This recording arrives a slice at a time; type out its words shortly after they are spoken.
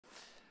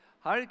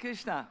Hare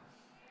Krishna.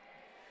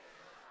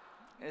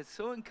 It's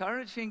so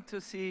encouraging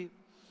to see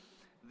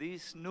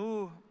these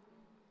new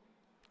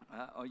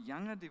or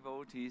younger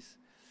devotees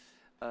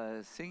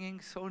singing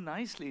so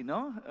nicely,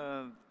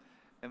 no?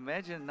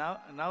 Imagine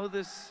now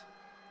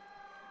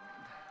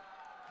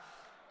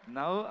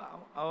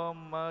our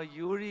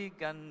Mayuri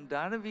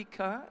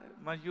Gandharvika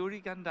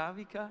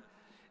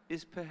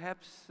is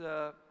perhaps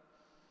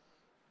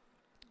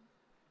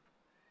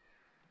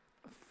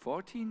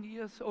 14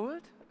 years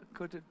old,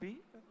 could it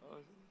be?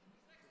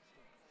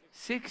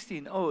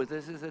 16. Oh,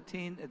 this is a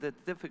teen, the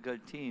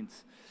difficult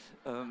teens.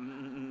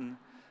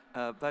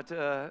 But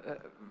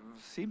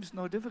seems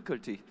no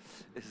difficulty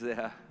is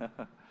there.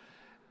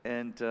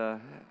 And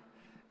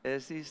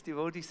as these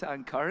devotees are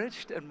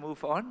encouraged and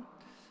move on,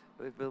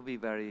 it will be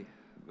very,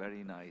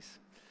 very nice.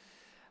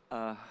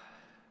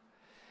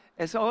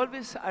 As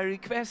always, I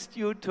request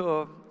you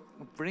to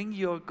bring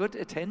your good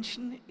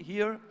attention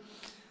here.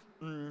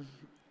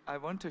 I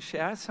want to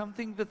share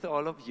something with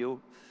all of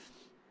you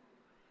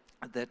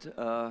that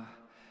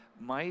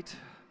might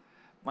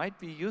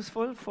be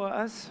useful for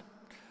us.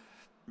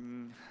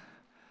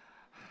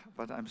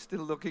 But I'm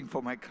still looking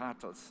for my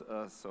cartels,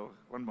 so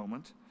one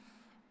moment.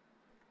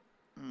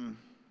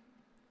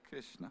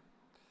 Krishna.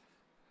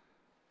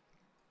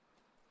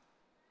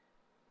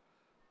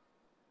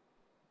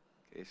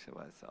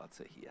 Keshava is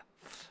also here.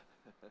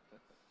 Hare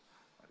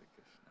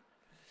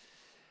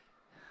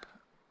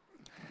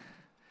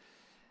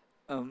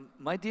Krishna.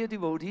 My dear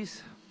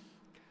devotees,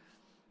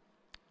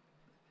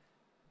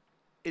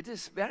 it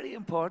is very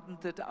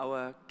important that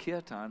our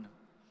Kirtan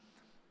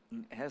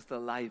has the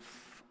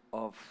life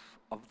of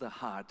the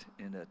heart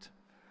in it.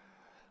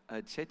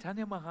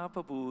 Chaitanya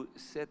Mahaprabhu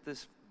said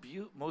this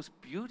most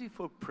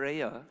beautiful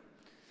prayer,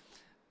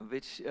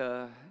 which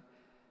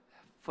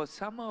for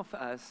some of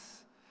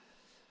us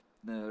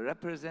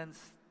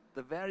represents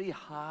the very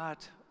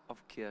heart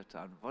of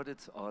Kirtan, what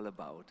it's all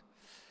about.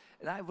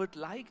 And I would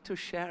like to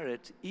share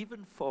it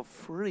even for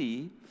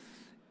free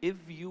if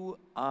you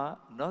are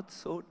not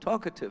so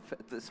talkative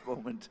at this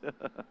moment.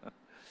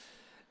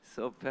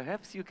 So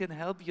perhaps you can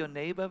help your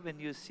neighbor when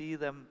you see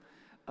them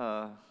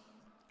a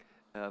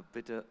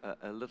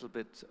little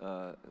bit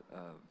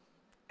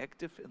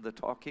active in the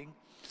talking.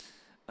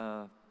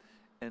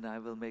 And I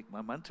will make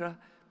my mantra.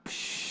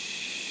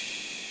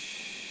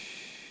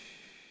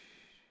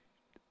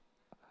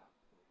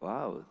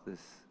 Wow,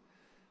 this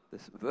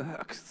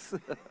works.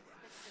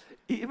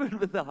 Even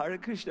with the Hare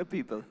Krishna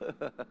people.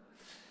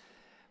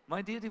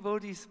 My dear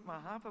devotees,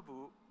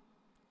 Mahaprabhu,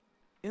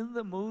 in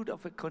the mood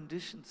of a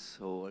conditioned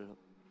soul,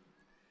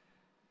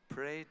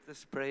 prayed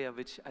this prayer,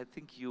 which I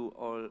think you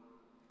all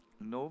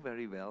know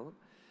very well.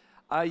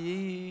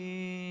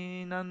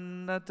 Ayi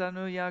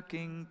nannatanuya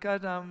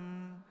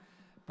kinkadam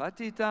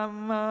patitam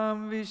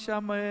mam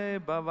vishame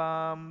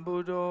bhavam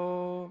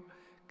buddho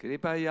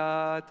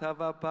kripaya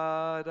tava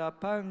pada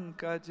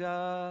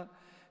pankaja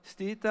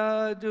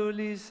stita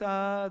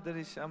dulisa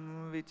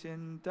drisham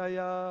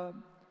vichintaya.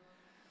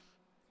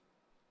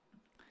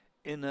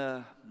 In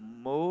a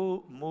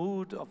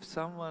mood of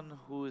someone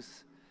who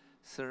is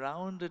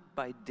surrounded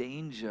by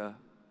danger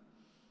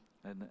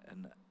and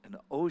an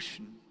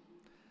ocean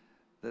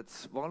that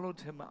swallowed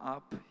him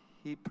up,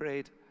 he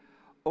prayed,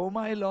 O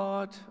my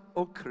Lord,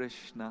 O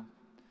Krishna,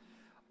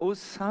 O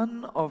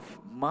son of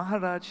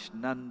Maharaj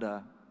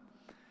Nanda,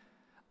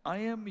 I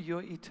am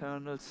your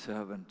eternal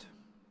servant.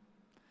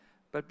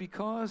 But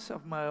because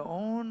of my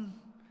own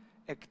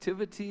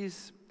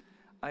activities,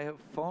 I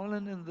have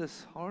fallen in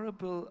this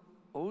horrible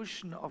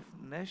ocean of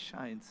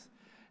nescience.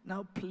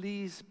 Now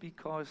please be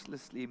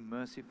causelessly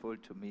merciful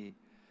to me.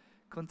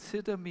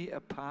 Consider me a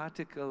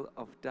particle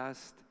of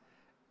dust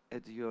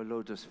at your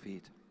lotus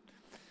feet.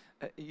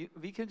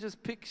 We can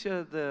just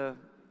picture the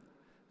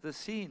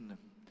scene.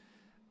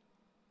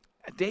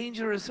 A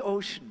dangerous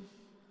ocean,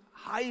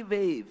 high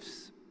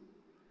waves,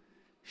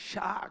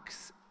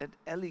 sharks and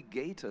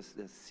alligators,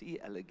 the sea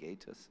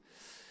alligators.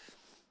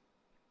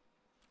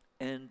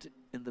 And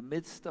in the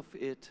midst of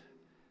it,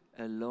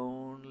 a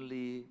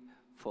lonely,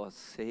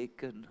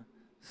 forsaken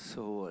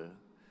soul,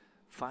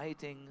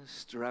 fighting,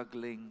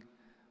 struggling,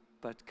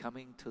 but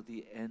coming to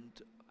the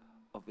end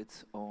of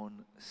its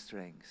own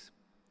strength.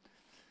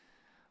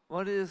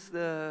 What is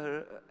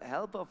the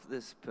help of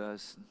this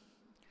person?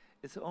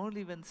 It's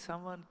only when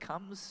someone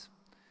comes,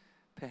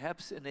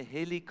 perhaps in a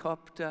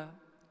helicopter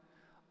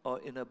or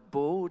in a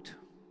boat,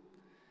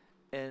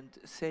 and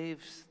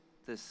saves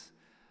this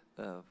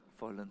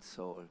fallen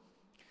soul.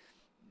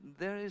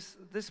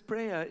 This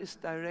prayer is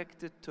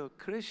directed to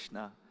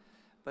Krishna,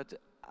 but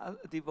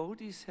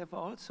devotees have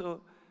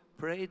also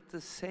prayed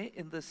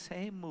in the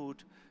same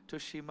mood to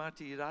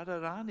Srimati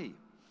Radharani.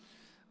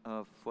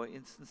 For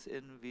instance,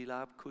 in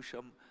Vilap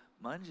Kusham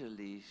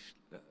Manjali,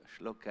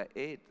 Shloka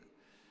 8.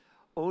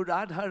 O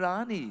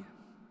Radharani,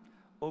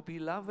 O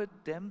beloved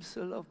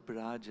damsel of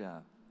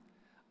Braja,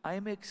 I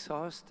am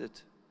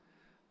exhausted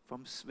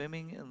from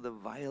swimming in the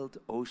wild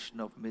ocean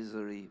of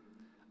misery.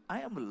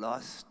 I am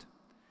lost.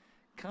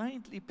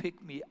 Kindly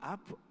pick me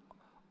up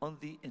on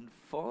the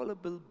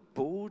infallible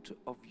boat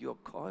of your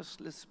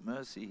causeless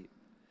mercy,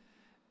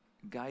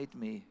 guide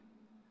me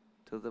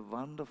to the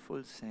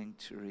wonderful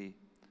sanctuary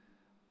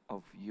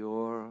of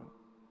your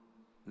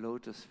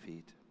lotus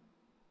feet.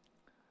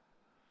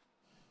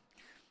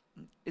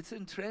 It's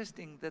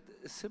interesting that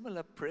a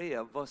similar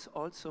prayer was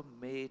also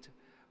made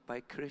by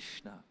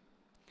Krishna.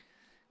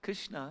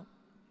 Krishna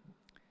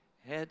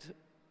had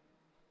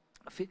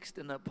fixed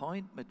an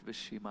appointment with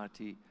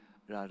Srimati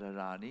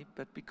Radharani,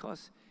 but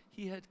because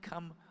he had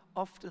come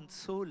often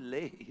so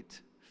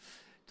late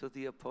to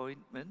the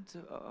appointment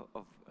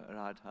of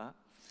Radha,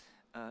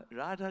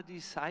 Radha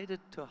decided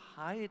to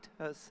hide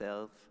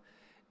herself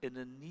in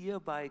a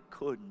nearby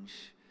kunj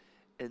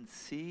and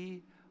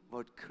see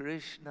what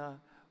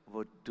Krishna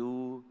would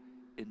do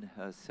in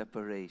her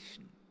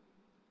separation.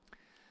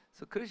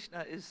 So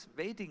Krishna is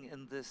waiting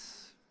in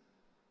this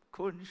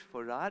kunj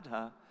for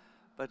Radha,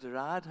 but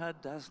Radha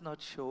does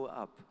not show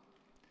up.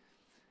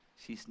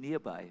 She's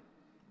nearby,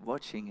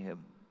 watching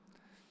him.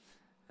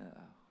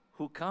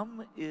 Who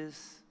come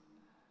is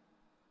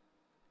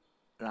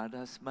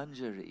Radha's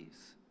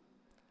manjaris.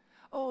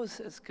 Oh,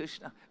 says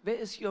Krishna, where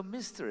is your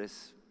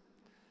mistress?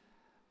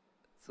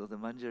 So the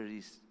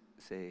manjaris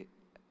say,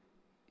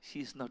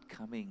 she's not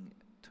coming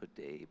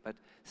today. But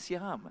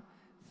Syam,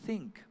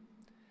 think,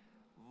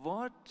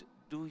 what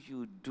do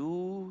you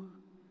do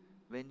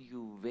when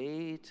you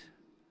wait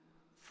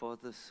for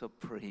the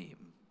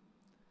Supreme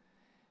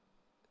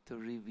to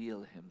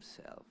reveal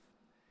himself?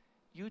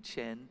 You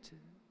chant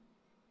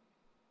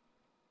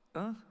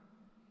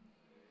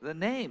the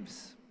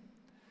names.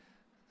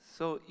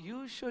 So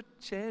you should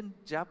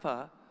chant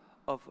japa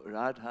of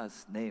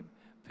Radha's name.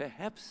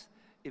 Perhaps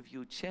if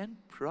you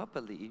chant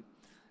properly,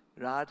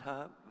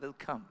 Radha will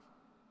come.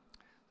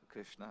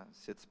 Krishna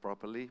sits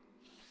properly.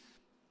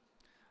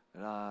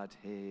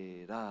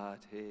 Radhe,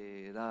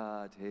 Radhe,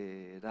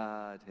 Radhe,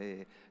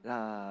 Radhe,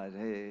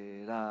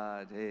 Radhe,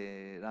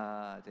 Radhe,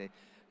 Radhe,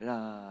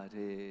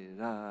 Radhe,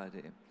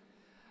 Radhe.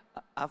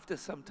 After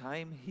some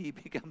time, he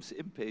becomes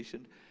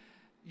impatient.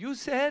 You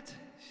said,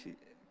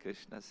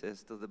 Krishna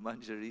says to the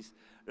manjaris,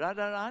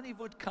 Radharani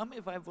would come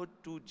if I would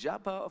do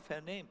japa of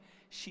her name.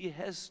 She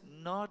has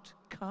not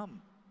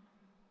come.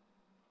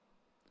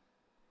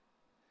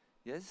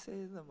 Yes,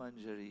 say the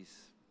manjaris.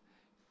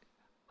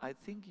 I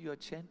think you are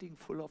chanting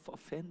full of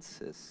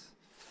offenses.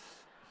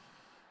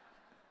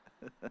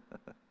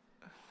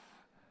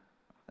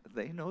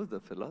 They know the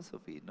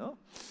philosophy, no?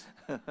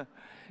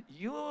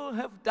 You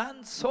have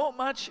done so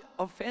much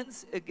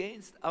offense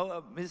against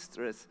our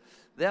mistress.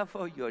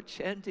 Therefore, your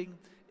chanting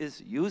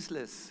is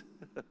useless.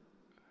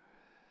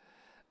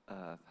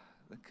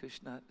 Then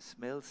Krishna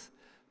smells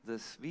the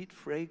sweet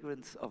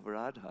fragrance of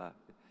Radha.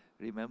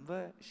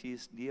 Remember, she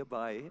is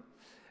nearby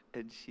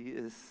and she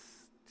is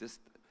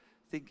just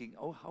thinking,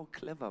 oh, how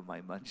clever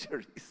my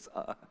manjaris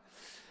are.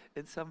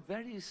 And some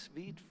very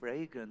sweet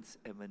fragrance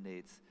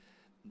emanates.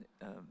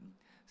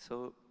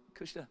 So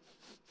Krishna,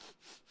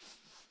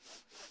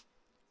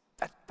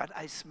 but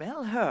I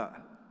smell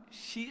her.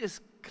 She is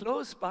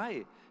close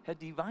by. Her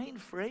divine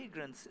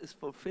fragrance is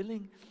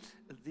fulfilling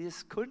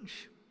this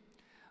kunj.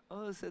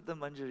 Oh, said the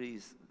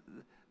manjaris,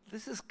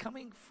 this is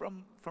coming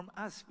from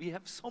us. We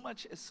have so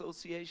much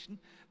association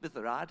with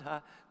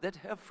Radha that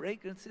her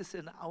fragrance is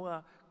in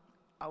our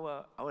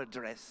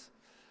dress.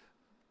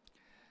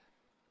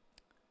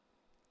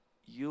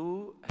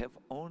 You have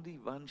only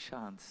one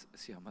chance,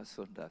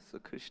 Syamasundar. So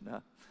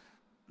Krishna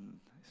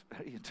is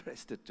very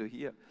interested to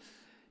hear.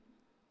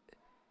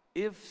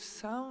 If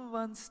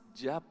someone's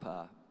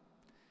japa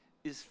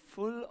is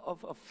full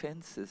of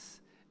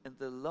offenses and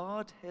the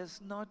Lord has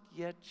not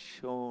yet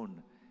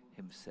shown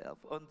himself,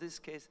 or in this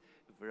case,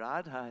 if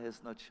Radha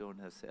has not shown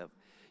herself,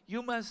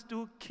 you must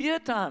do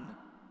Kirtan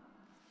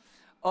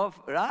of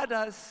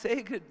Radha's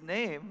sacred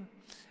name,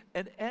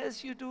 and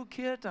as you do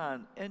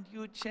Kirtan and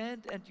you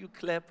chant and you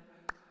clap,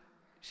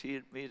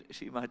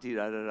 Srimati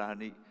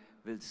Radharani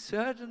will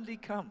certainly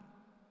come.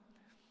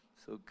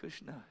 So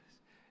Krishna,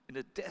 in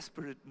a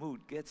desperate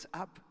mood, gets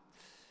up.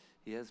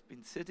 He has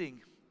been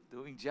sitting,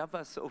 doing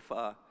japa so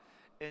far,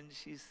 and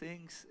he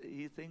thinks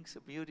a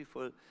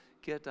beautiful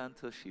Kirtan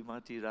to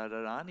Srimati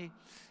Radharani,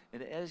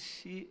 and as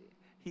he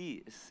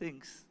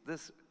sings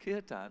this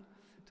Kirtan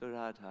to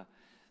Radha,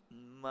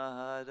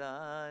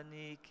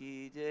 Maharani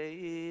ki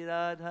jai,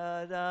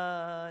 Radha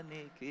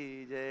Rani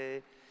ki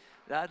jai,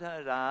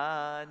 Radha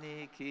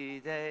Rani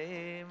ki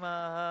jai,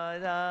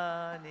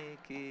 Maharani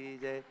ki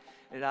jai,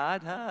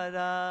 Radha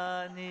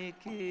Rani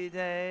ki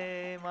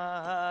jai,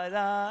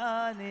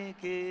 Maharani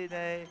ki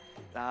jai,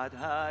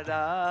 Radha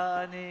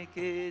Rani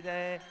ki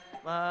jai,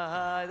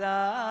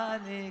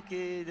 Maharani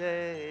ki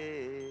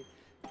jai.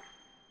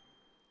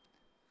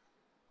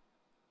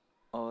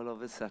 All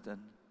of a sudden,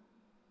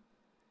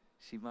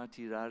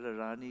 Srimati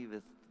Radharani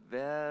with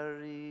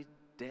very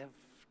deft,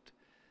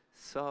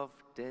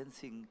 soft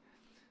dancing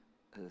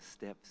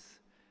steps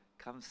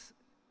comes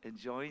and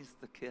joins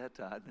the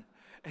Kirtan.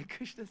 And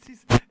Krishna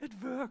says, it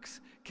works,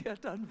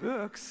 Kirtan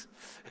works.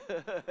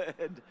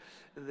 And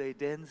they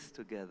dance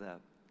together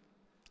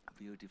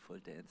beautiful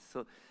dance.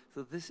 So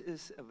this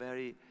is a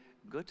very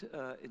good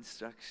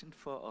instruction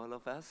for all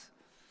of us.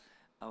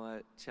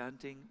 Our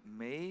chanting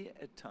may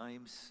at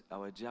times,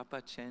 our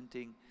japa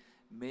chanting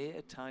may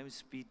at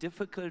times be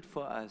difficult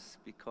for us,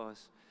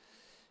 because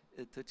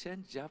to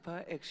chant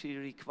japa actually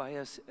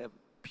requires a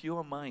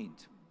pure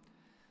mind.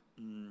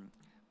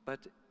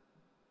 But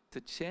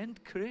to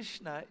chant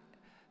Krishna's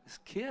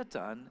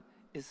Kirtan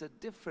is a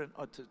different,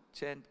 or to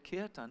chant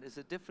Kirtan is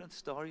a different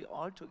story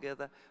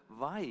altogether.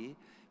 Why?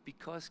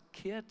 Because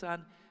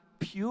Kirtan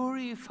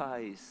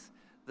purifies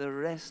the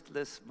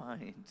restless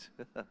mind.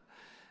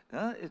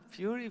 It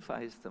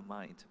purifies the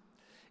mind.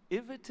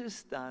 If it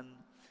is done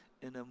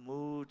in a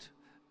mood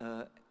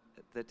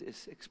that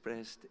is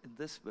expressed in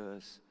this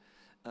verse,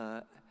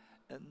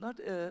 not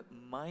a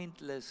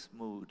mindless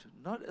mood,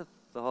 not a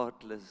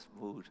thoughtless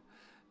mood,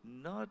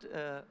 not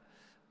a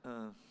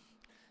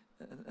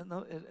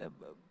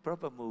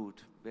proper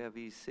mood where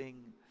we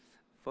sing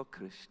for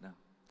Krishna.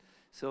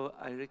 So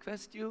I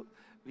request you,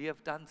 we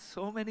have done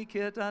so many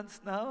kirtans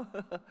now,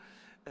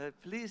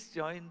 please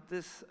join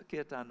this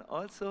kirtan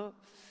also,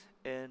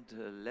 and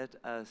let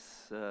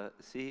us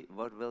see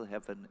what will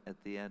happen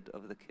at the end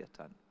of the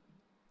kirtan.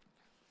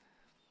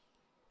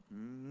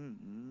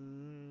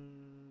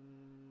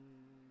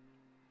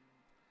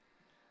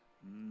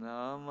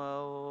 Namo,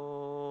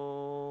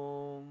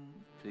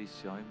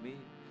 please join me.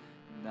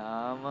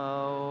 Namo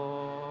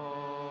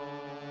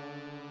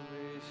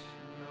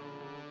Vishnu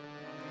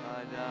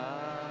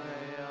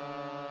Padaya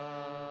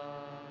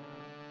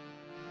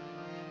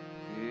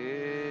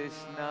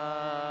Krishna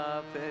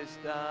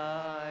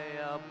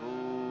Pestaya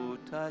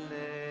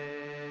Bhutale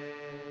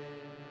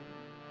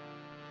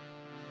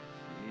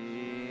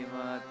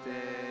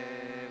Srimate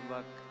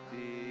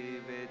Bhakti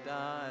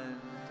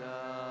Vedanta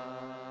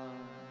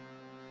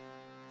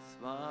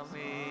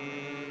Swami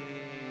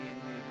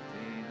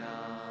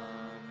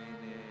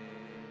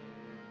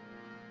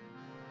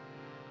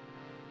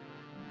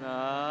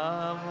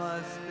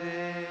Namaste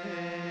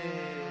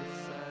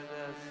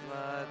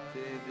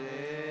Saraswati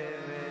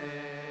Deve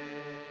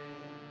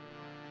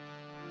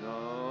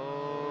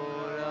Gauravani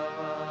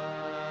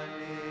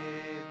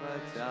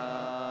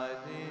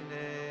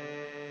Vachadine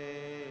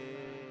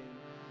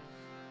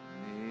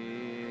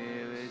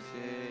Nirvishesha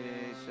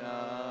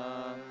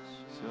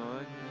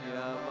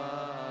Sunyavani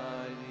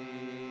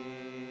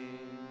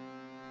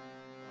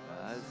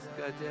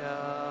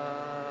Vaskajaya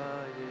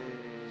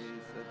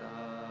Sada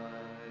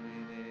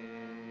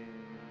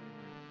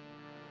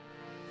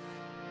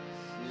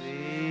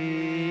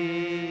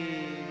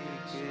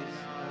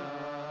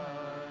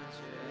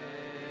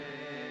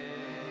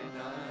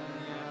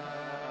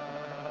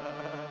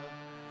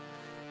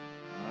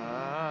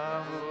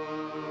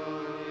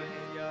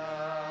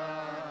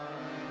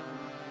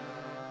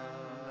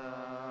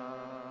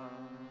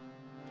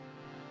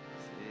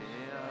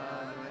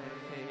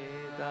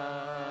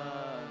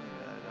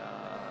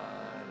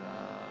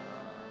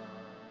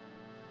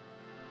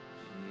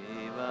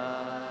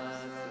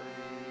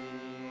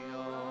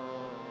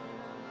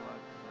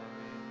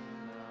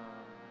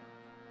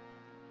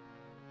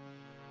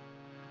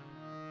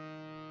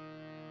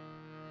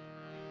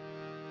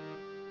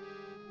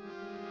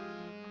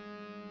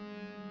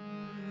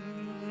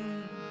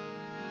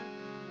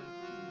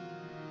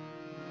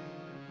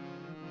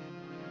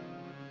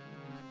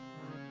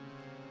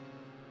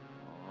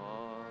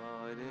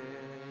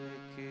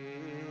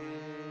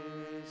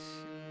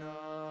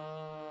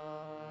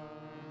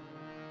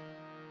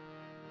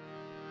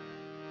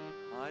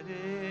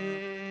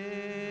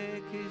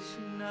Hare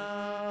Krishna,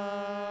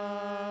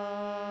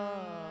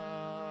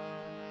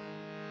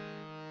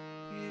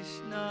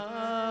 Krishna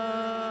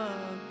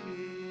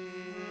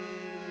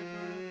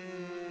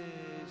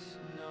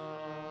Krishna,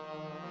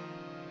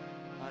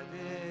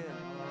 Hare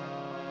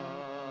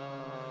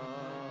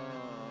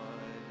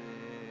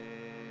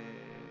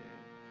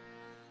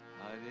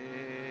Hare,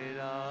 Hare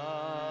Rama,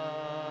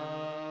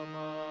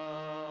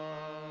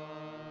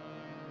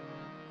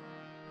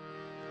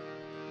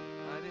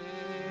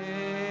 Hare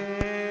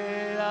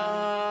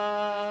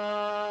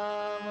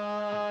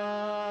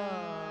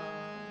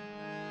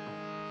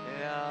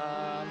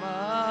Rama,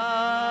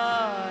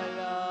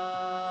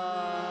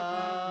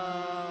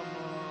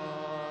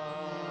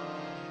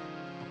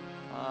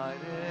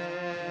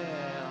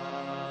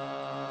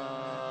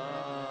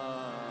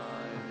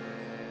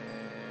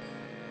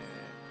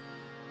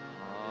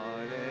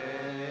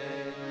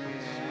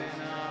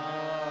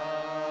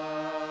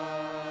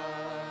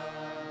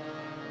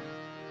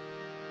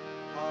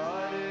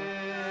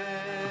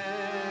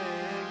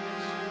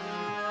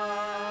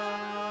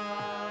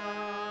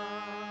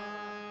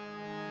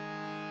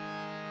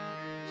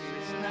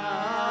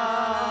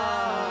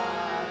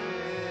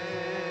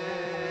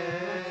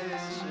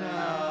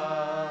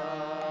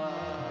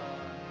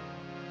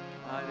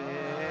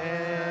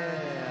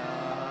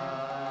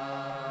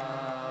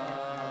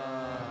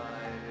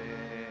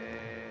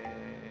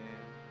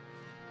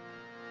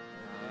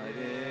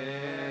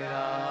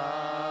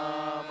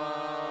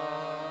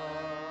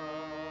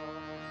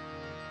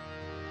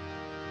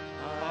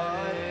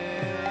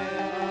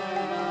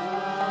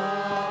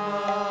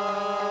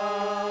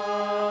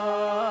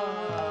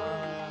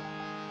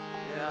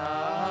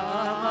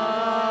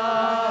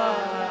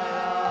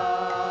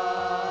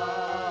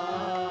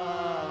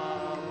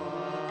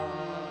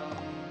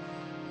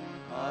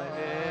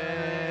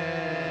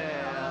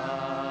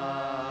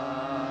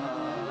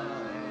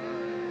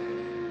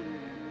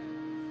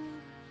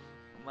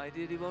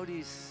 dear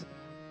devotees,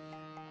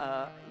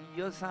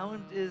 your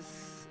sound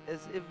is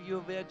as if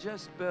you were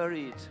just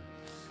buried.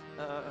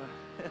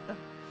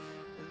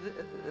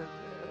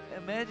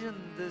 Imagine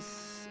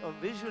this or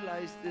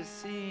visualize this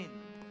scene.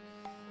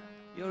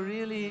 You're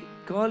really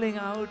calling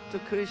out to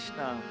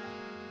Krishna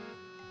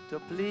to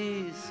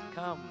please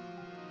come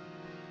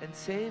and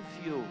save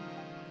you,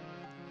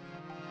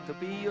 to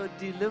be your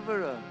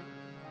deliverer.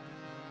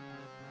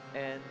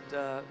 And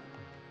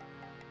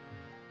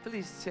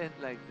please chant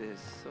like this.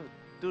 So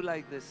do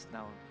like this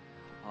now.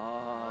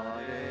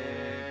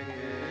 Hare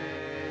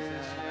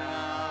Krishna.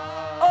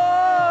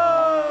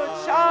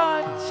 Oh,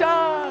 chant,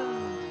 chant.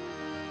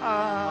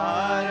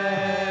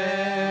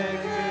 Hare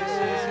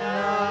Krishna.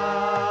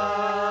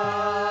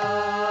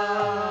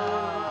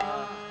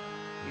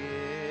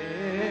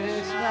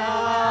 Krishna,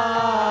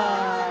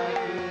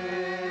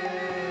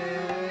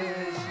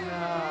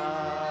 Krishna.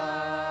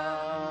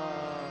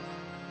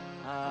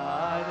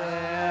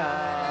 Hare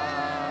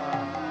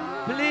Hare.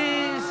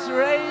 Please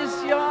raise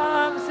your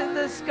arms in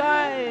the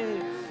sky.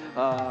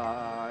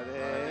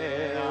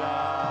 Hare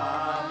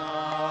Rama,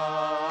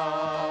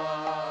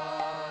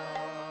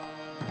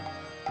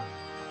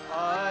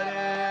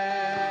 Hare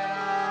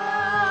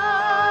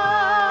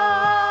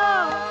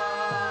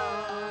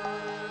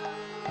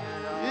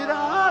Rama,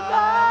 Rama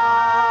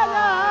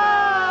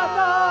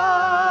Rama,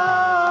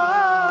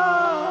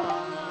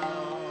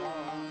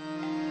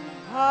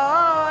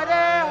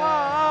 Hare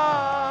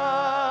Hare,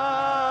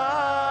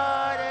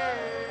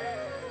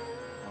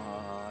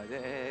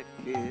 Hare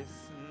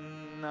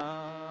Krishna,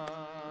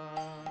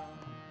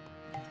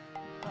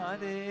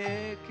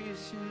 Hare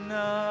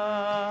Krishna,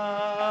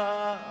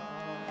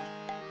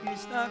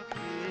 Krishna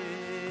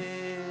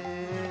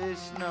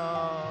Krishna,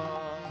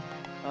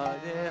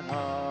 Hare Hare,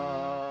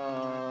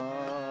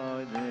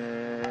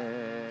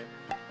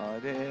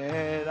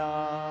 Hare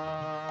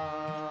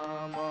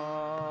Rama,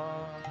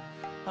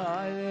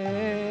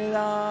 Hare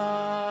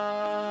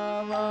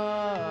Rama,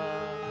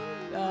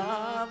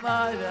 Rama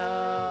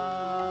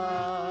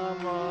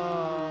Rama,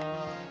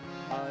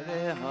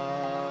 Hare Hare,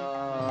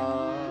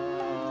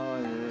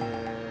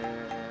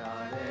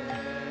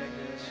 Hare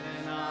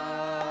Krishna.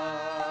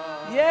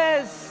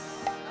 Yes.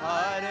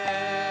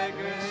 Hare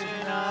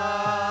Krishna,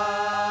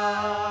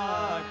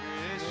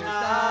 Krishna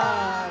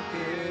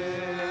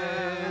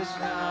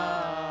Krishna,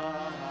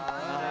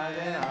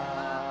 Hare Hare,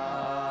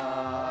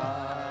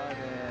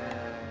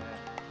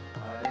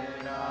 Hare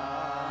Rama,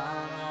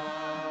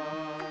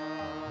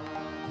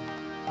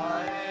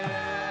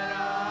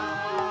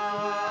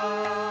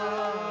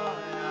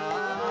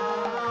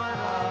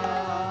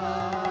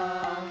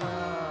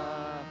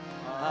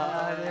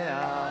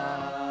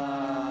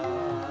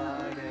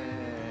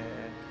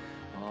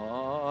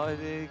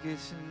 Hare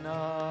Krishna,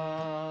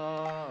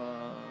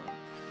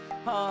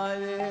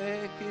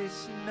 Hare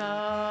Krishna,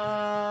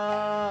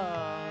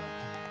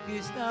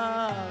 Krishna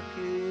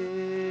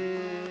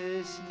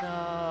Krishna,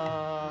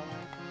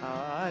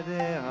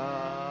 Hare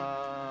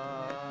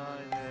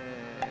Hare,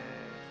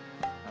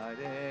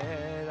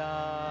 Hare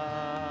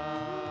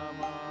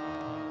Rama,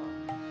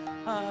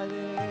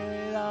 Hare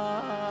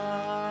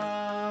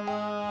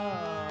Rama,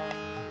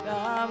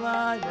 Rama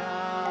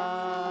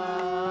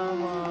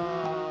Rama,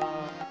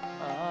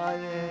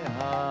 Hare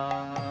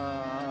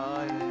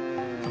Hare,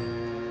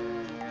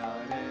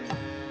 Hare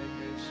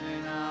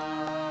Krishna,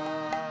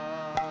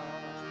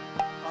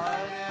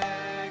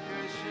 Hare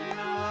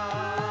Krishna,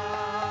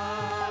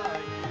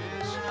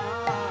 Krishna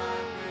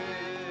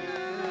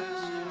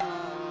Krishna,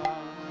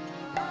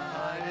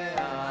 Hare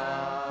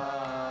Hare,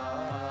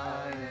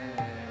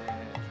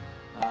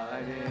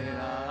 Hare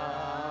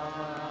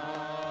Rama,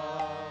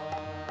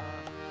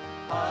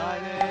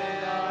 Hare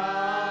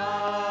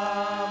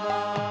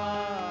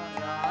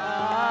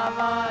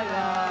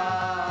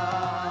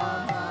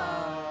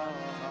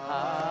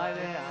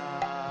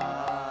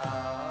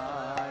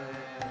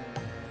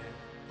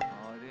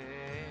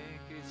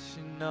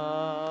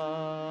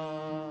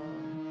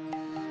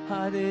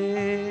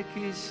Hare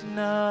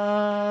Krishna,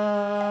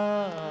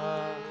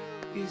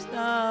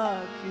 Krishna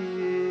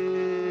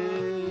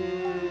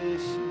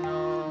Krishna,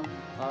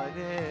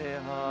 Hare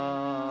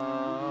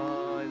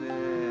Hare,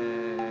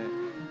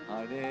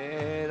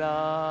 Hare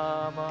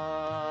Rama,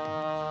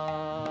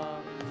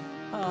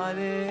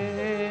 Hare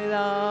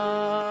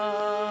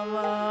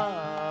Rama,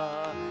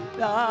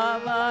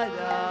 Rama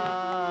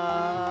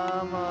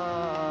Rama,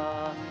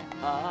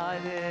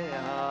 Hare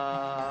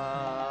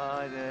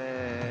Hare,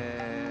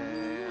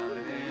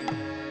 Hare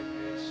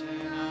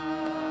Krishna,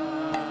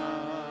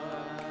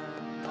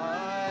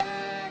 Hare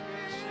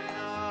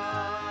Krishna,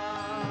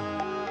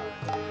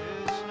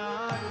 Krishna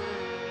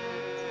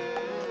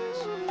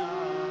Krishna,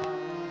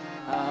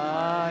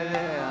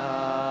 Hare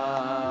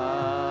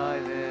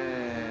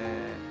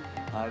Hare,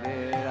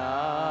 Hare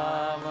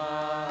Rama,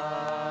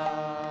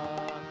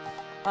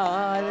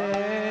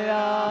 Hare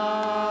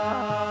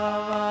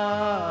Rama,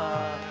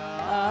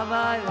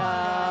 Rama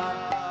Rama.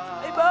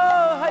 Hey bo,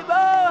 hey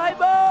bo, hey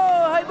bo,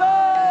 hey bo.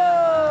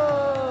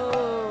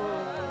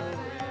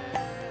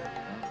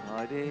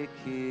 Hare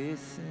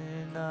Krishna.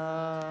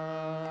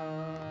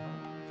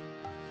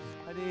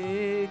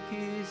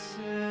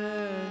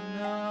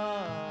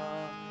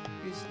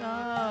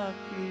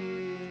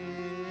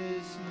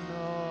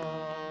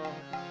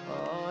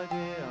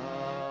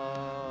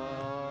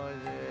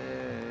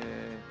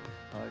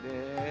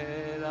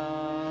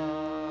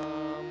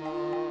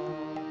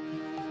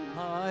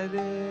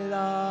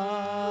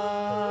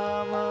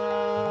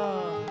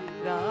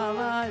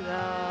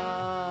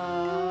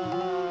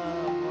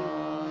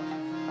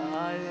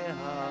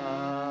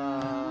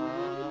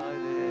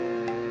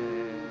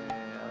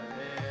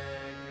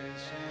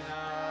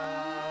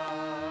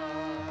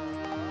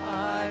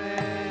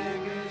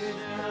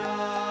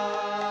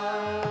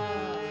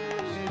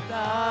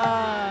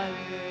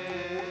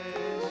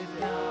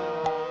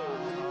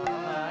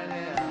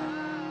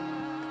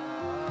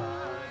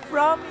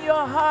 From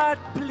your heart,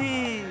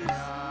 please.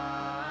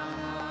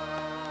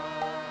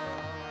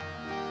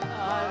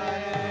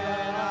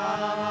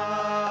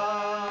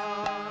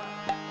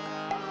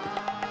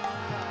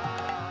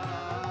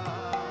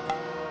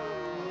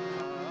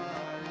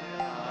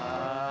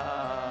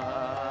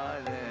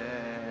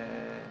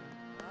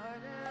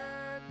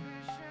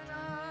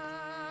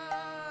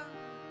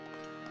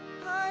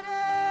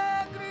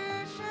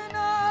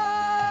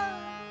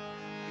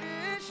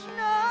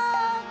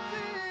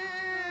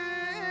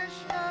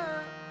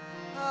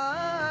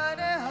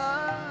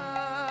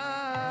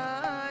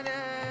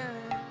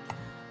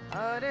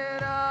 Hare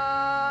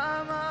Rama.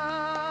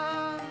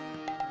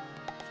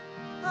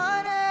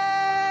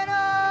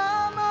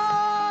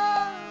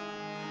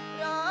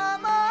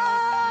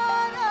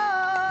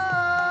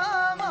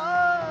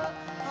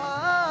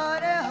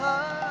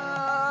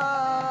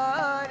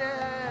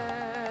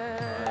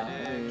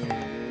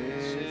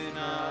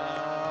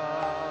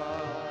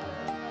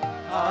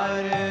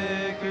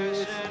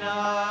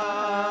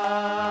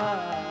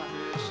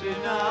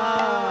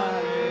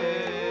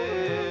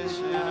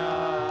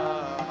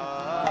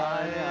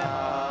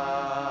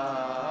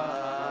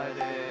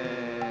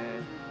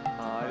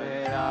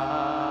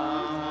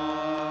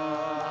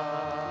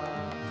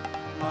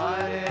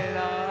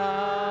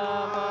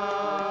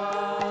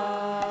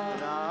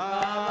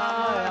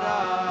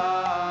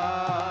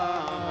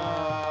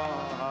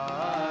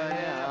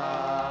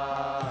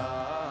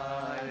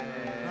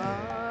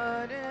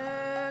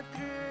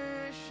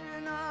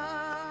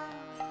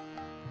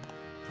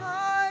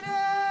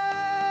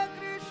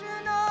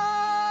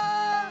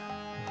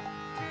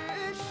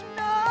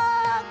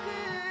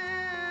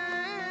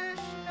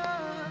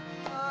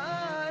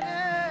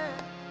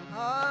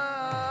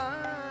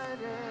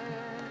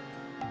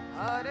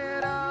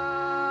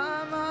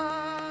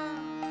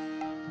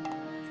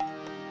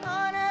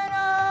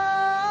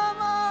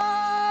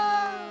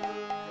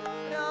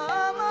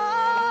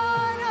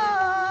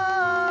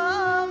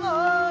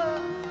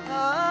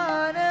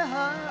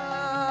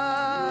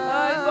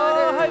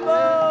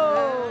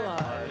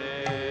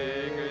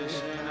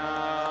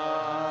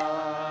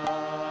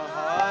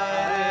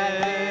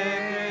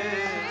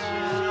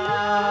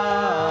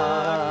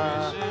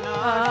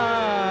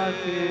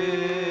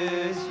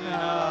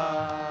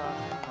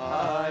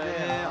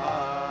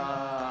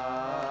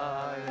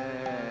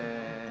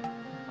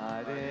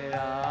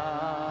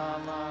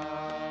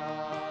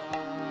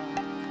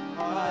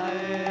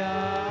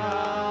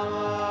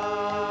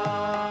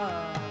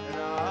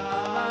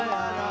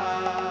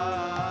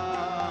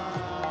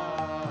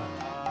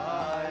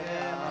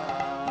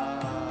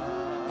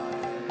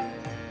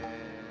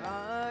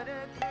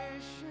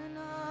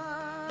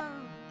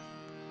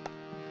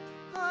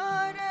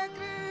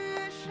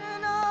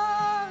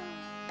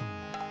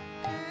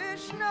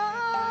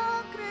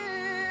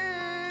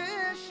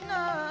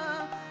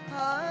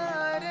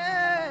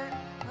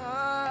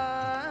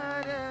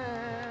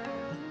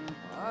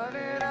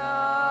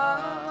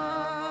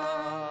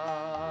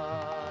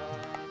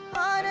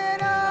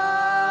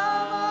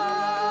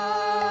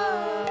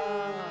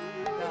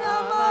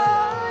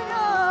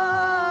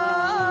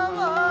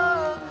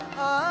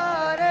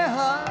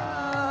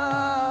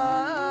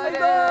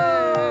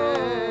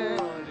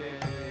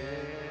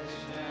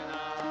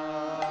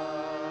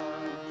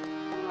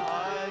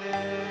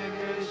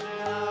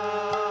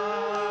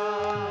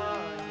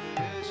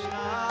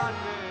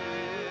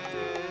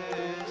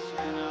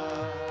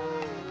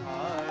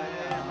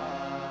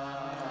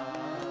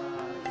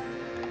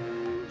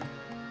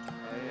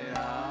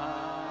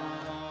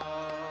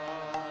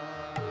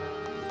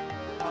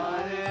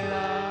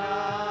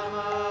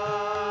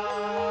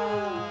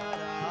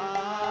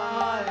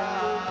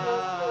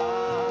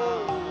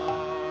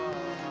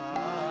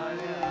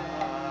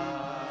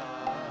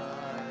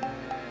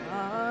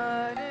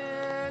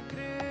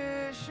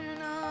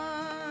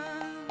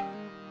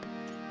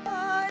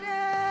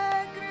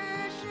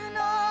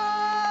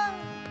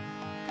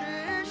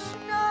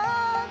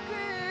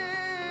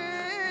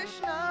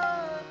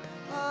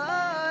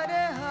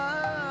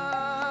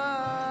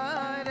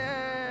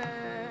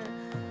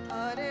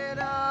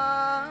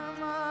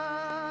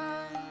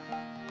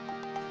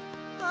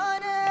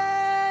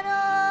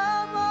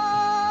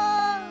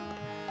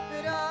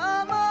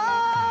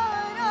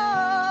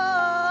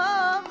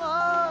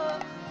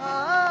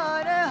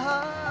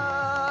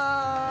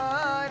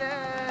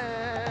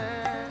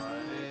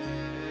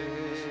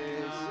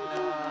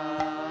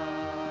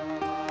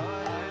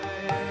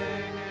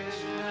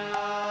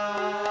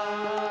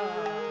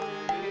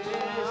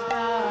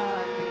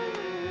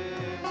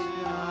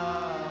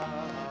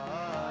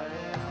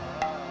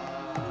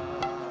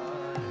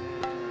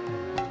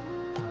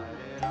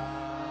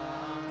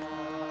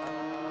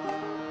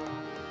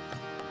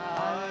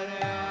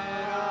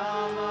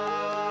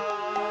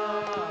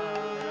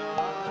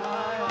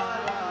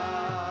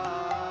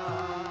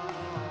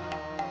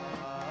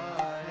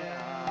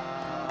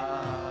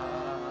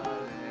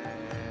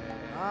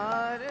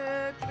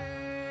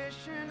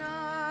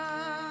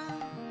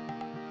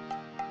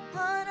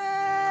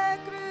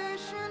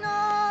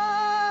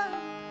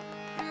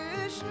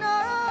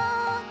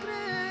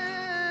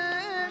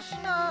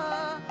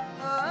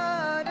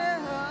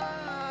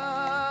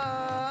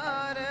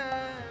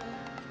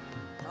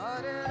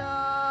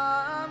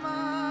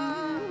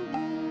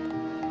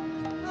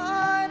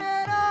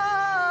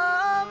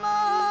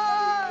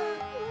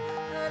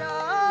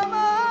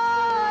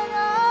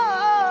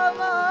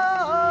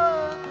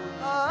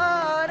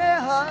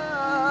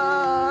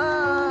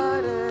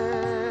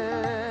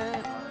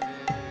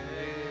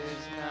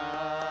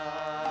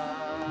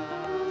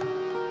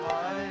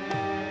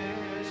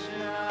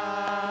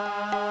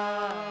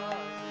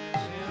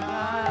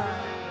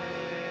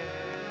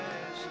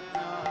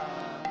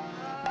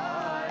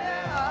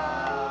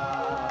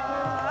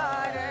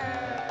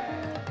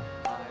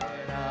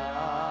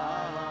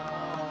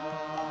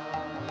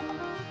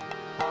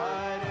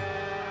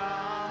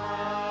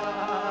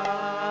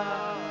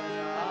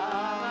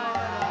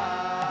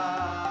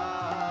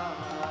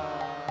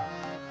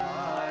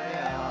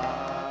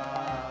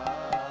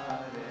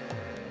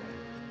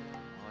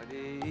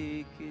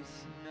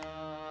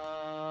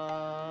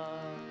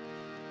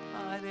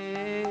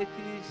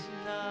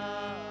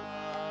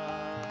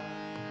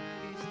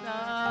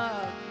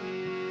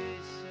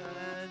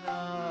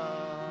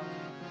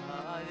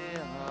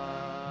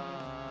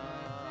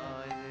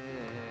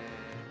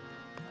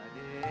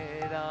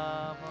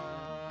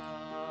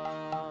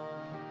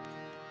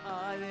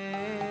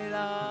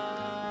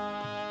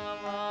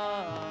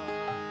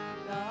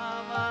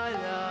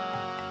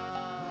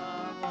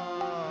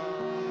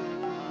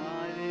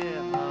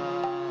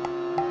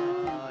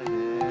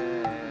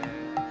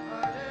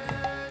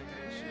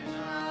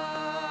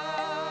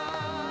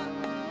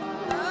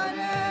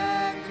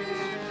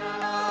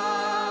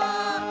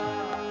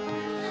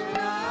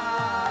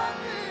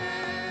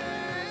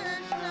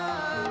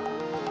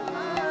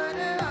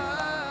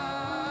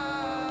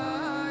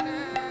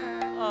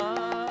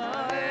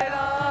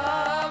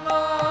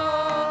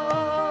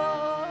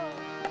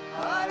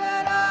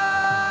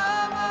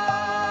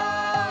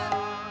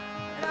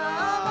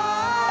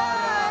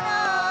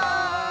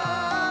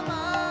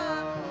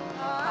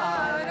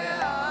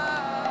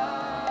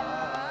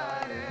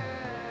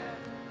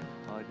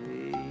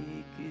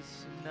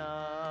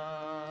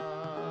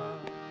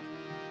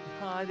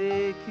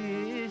 Hare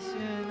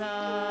Krishna,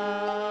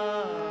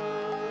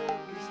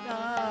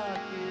 Krishna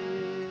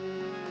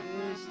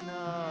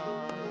Krishna,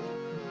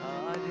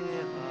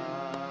 Hare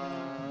Hare,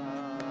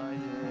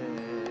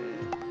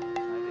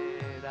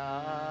 Hare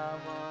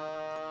Rama,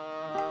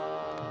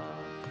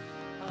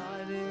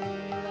 Hare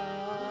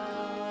Rama,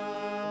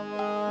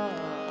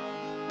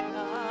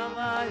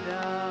 Rama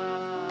Rama,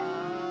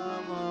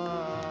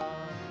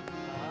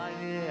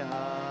 Hare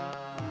Hare.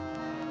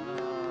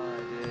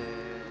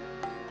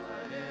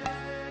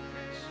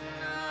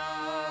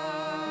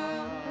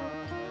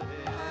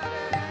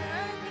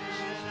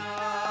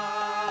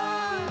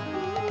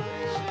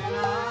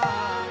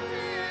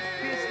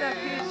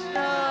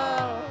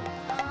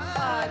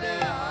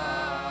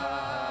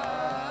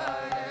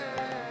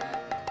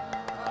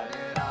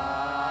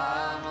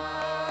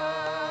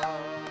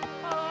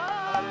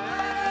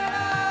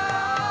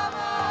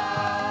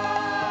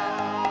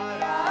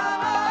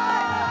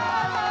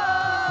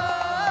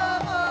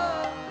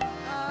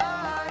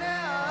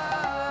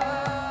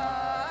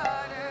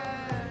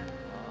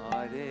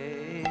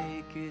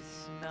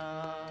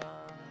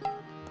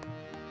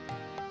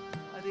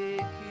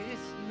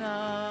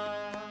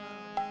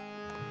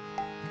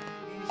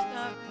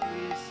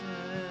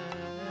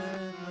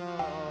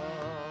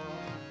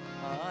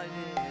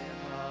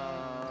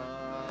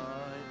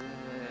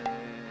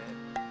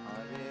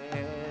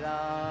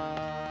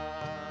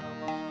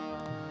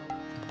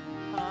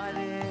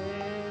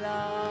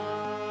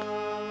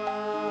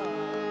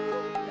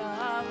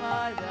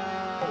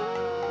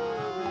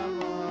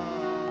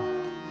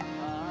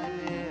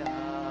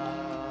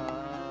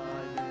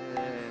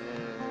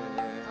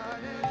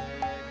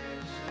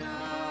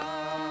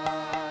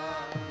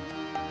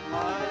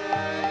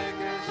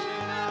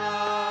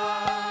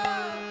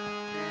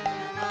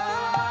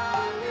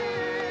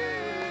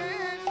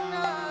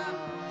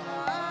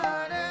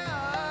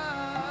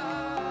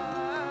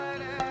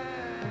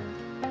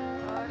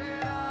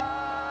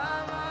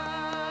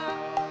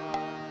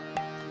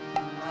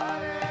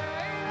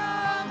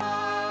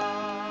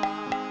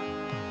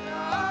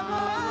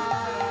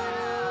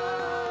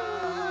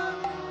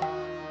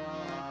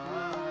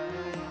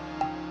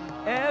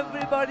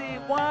 Everybody,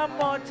 one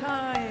more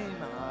time.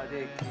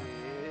 Hare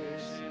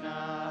Krishna,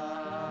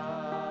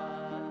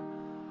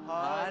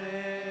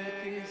 Hare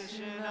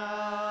Krishna,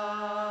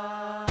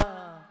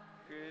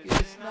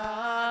 Krishna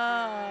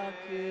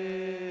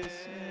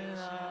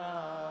Krishna,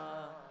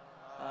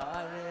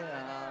 Hare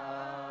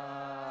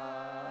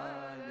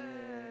Hare,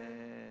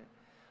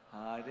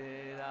 Hare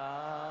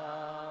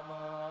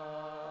Rama,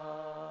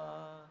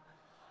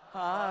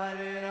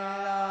 Hare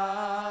Rama.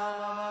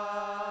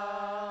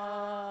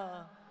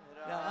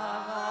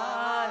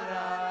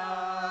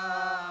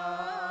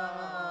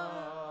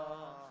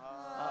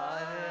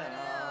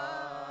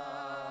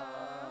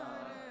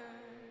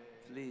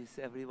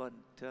 Everyone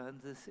turn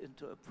this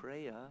into a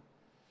prayer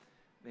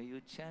where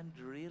you chant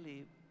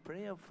really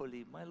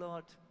prayerfully, my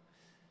Lord,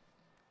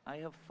 I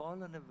have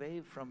fallen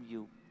away from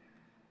you.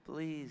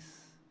 Please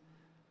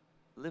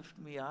lift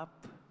me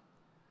up.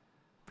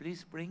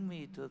 Please bring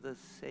me to the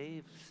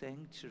safe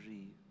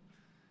sanctuary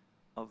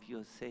of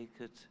your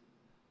sacred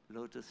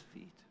lotus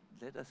feet.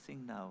 Let us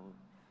sing now.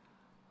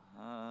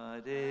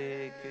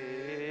 Hare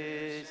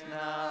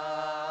Krishna,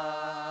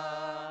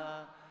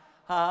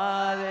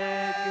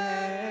 Hare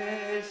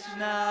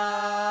Krishna,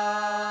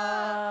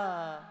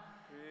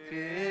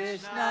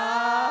 Krishna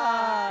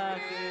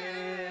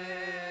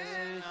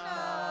Krishna,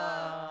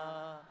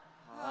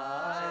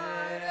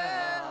 Hare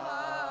Hare,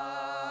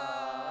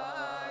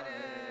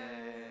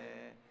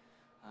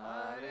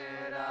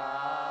 Hare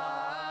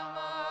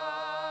Rama,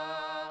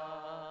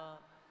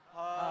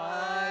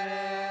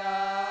 Hare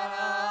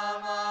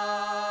Rama,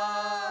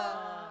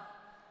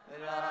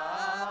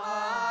 Rama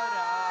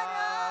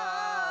Rama.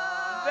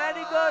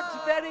 Very good,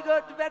 very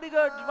good, very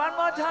good. One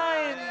more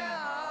time.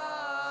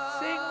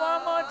 Sing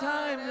one more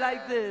time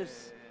like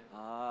this.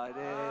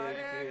 Hare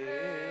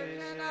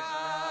Krishna,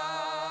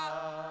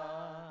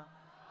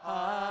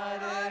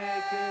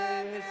 Hare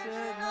Krishna,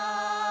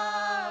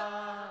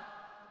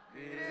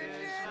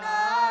 Krishna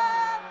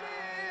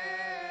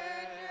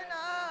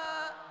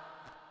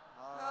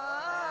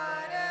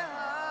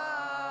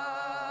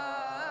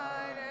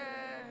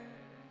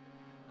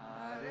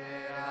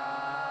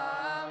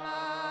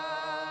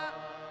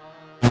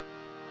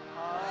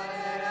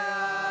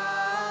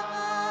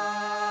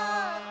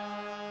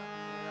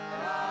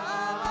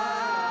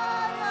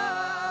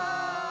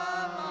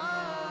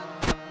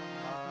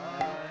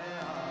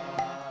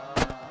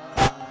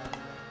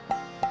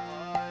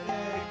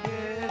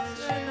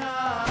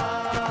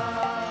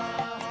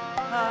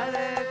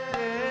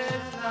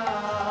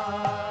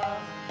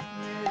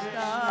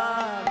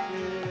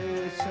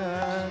Krishna,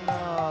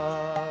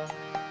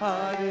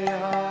 Hare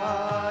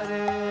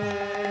Hare,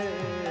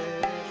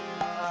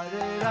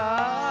 Hare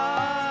Rama,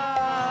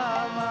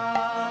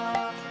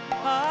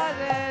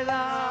 Hare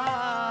Rama,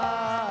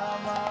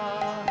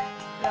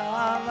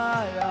 Rama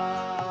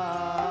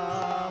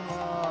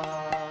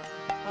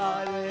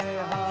Hare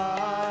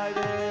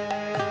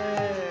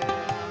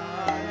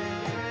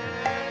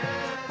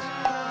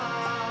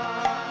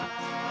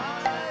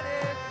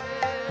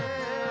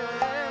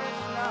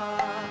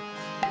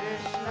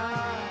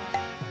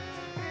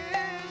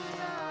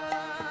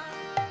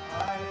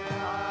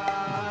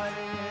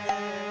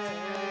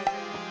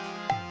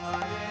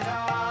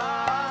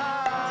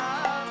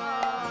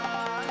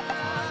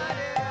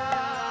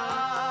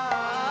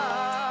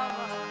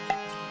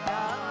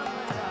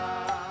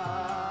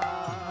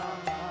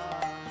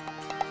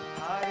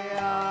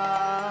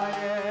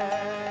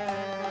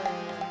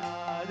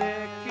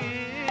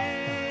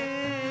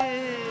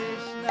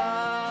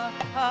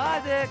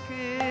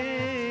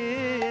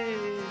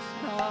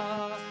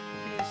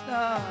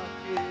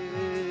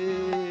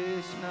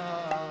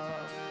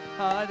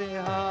Hare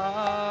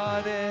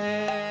Hare,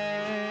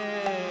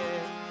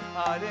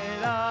 Hare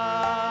Rama,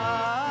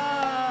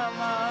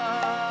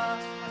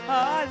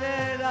 Hare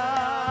Rama,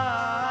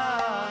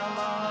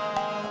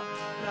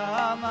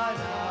 Rama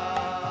Rama,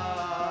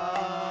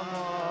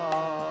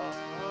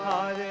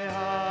 Hare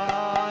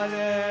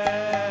Hare,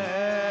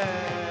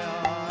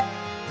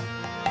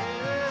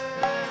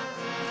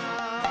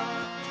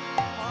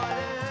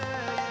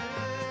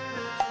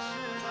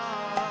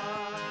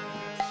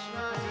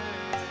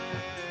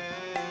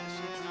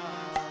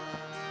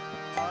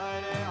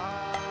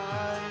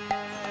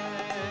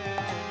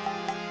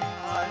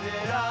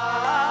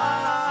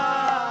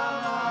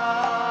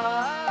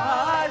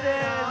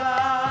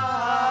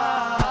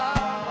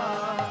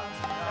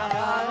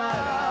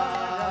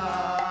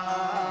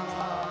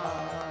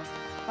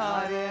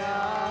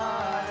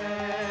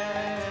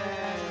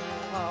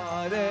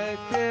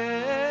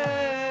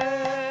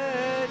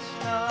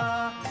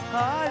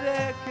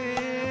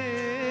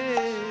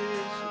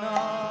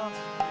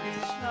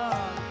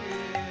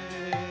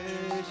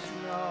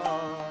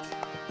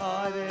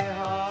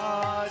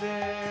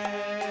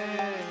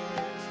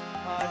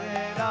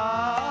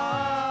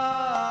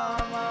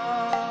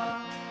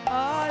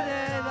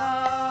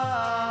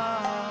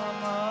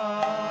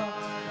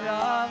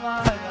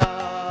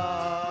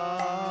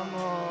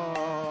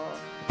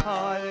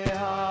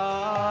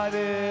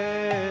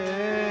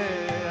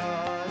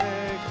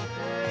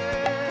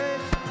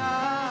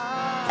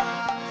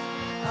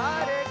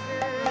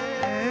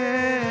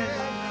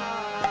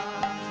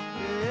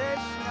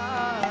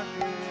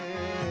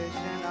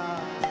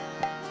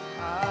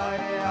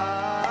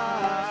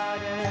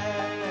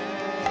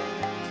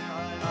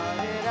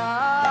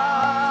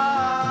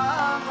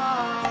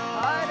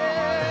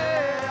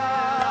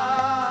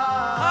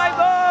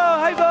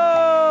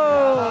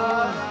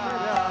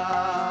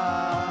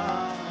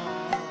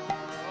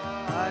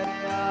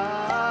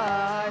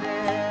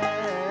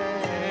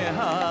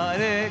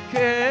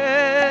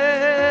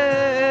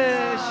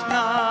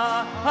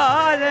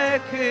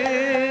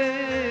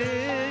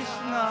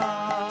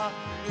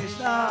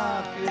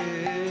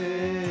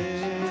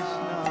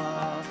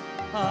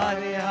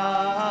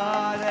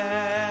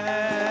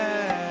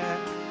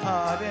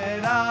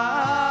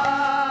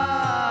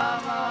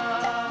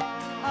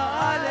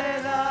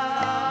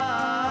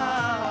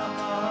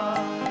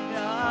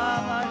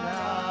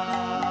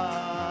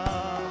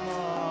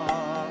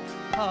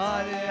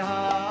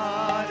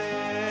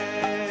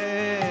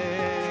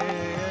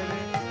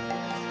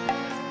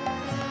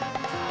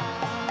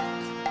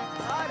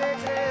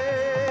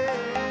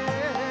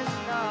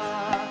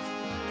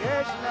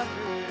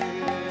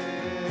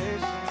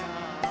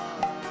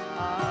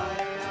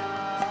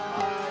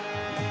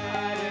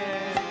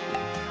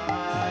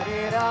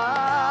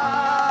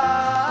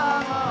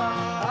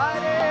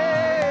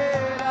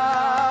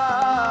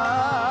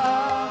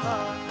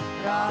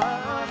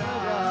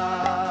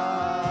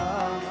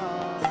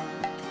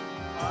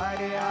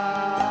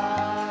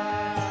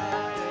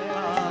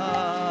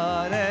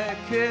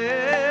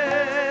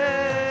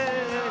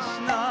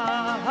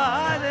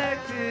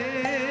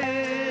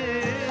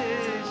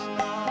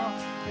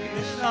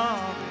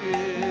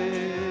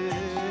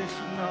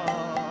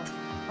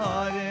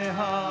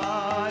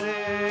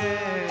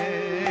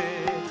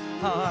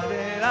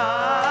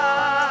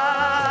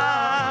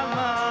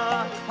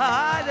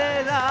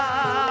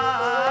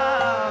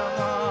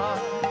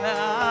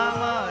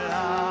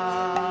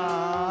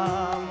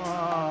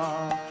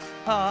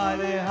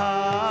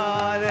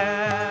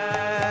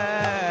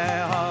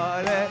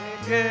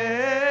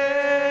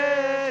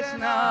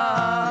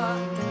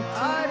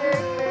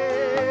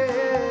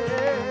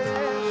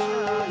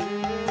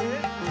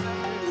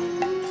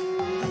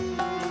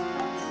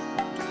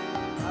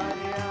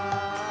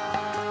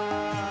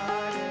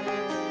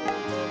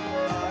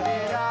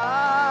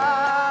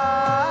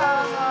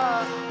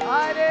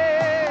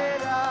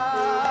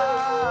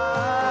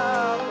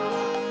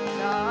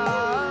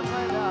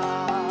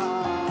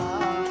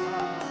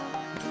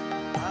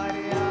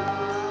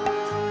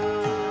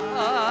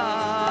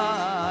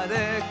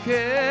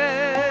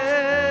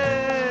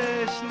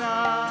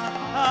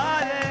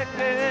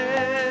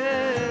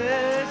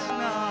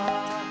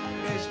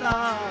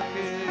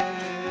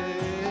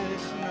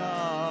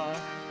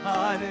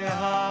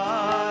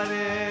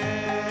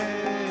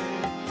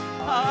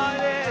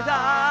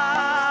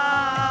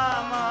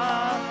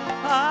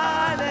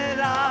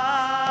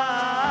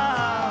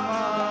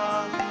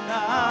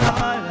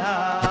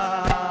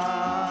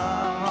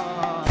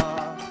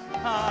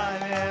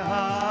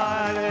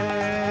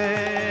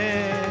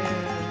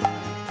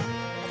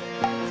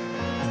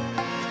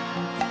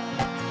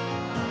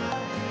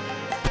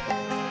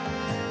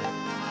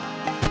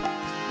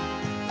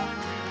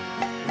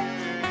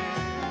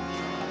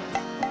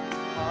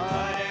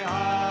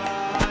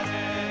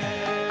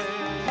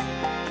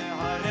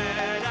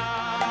 Hare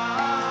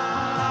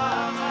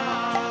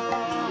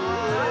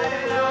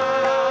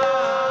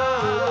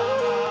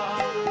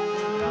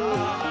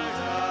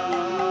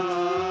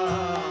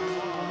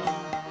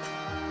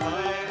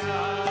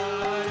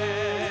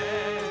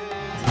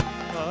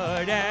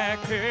Hare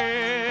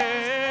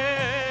Krishna,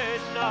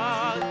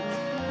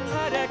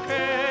 Hare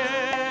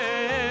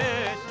Krishna,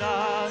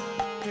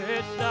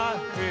 Krishna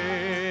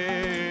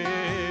Krishna,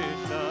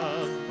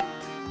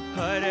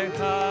 Hare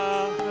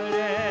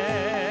Hare,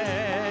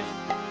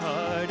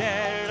 Hare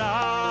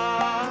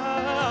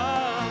Rama,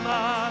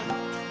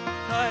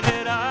 Hare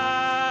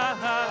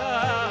Rama,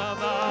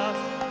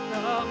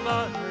 Rama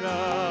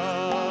Rama,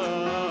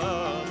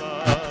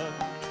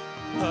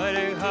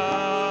 Hare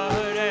Hare,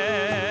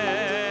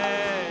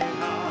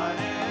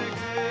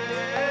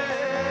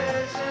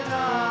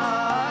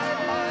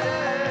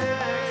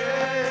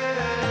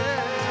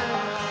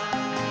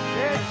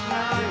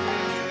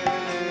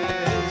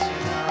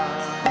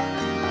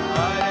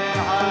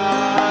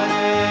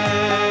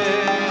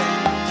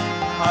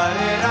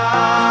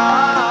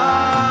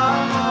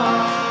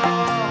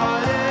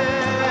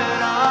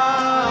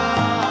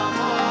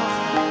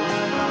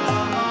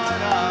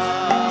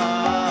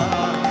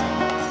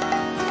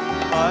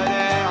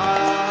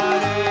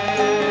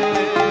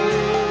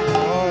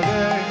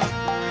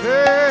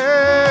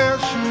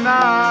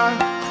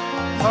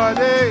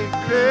 Hare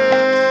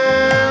Krishna,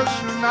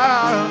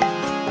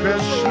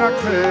 Krishna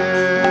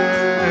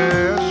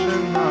Krishna,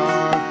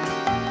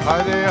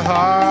 Hare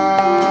Hare,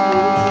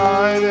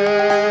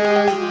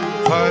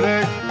 Hare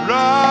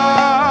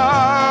Rama,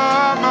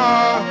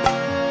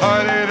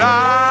 Hare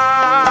Rama,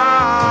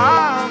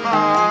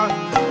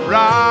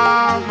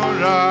 Rama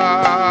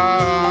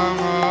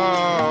Rama,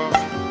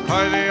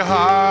 Hare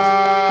Hare,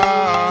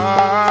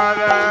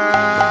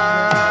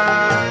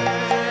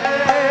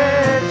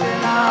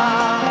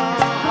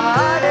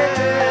 Hare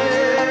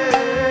Krishna,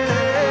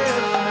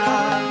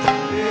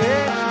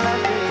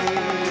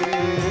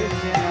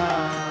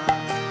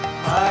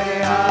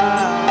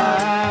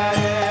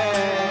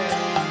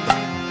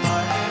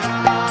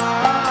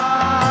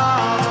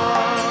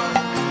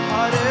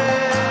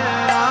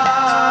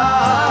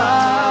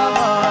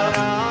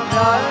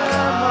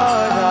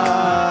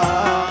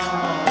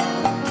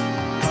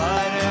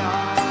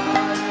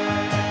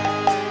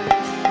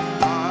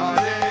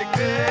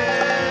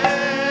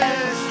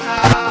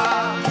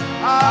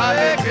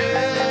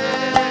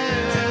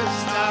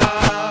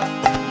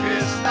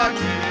 Krishna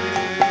Krishna,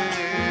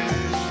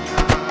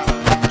 Hare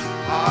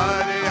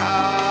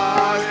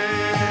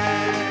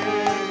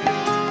Hare,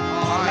 Hare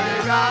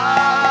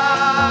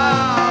Rama,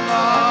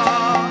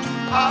 Hare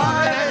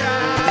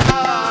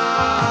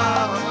Rama,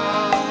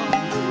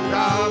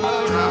 Rama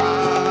Rama,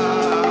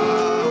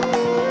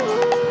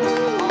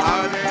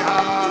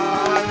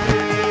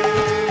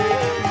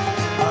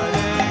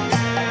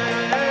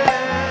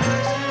 Hare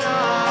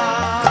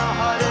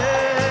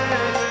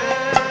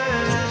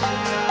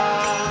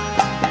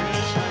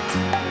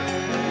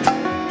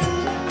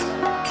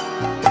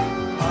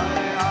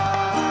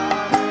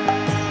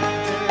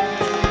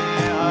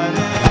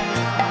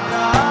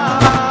Hare.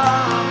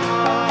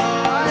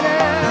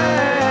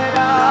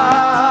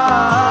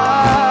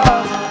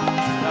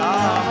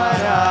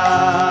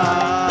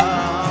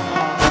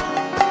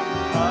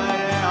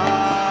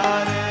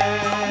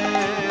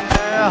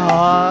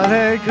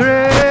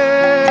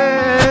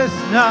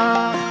 Krishna,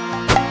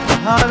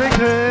 Hare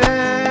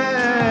Krishna,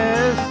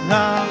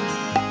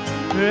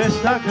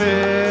 Krishna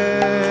Krishna,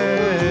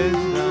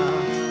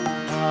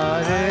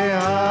 Hare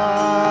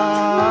Hare,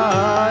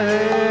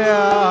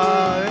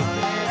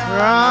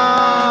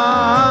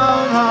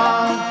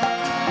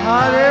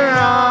 Hare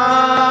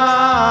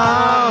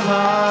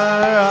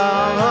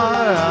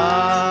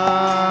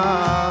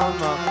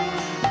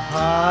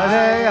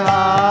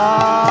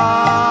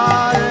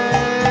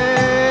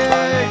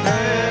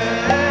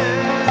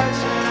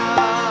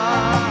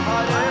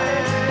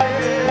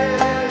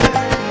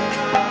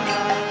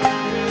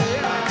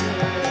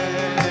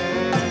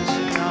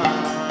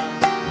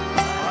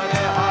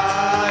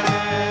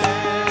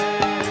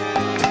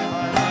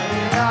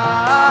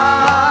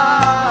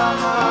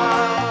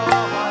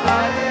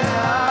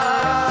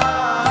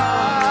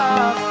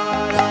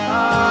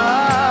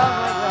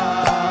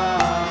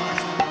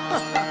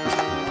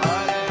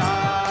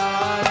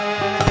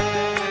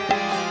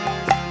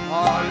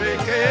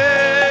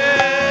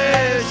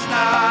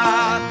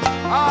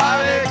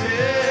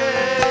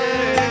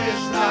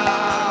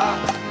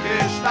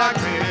Krishna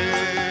Krishna,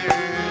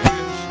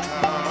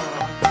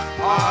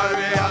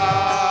 Hare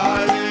Hare,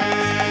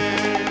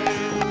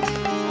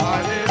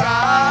 Hare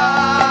Rama,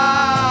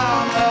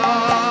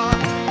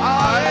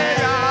 Hare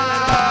Rama,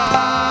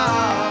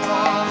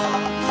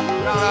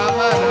 Rama Rama,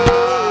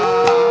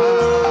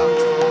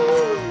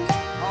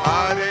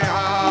 Hare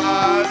Hare,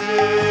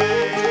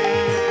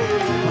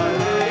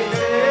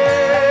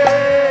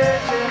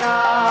 Krishna,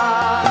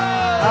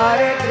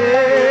 Hare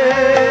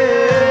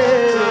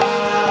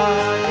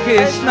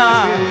Krishna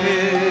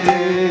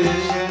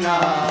Krishna,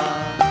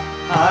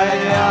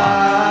 Hare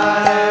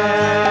Hare,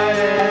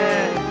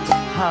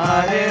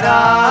 Hare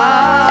Rama,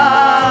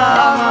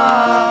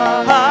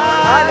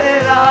 Hare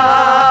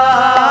Rama,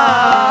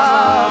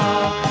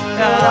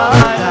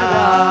 Rama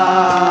Rama,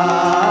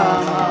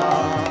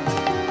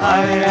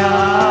 Hare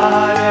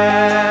Hare,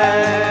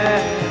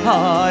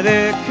 Hare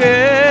Hare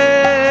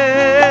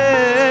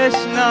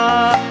Krishna,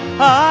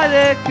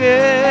 Hare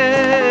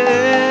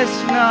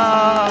Krishna,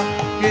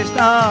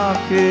 Krishna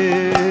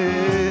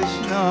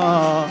Krishna,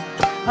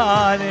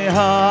 Hare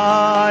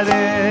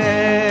Hare,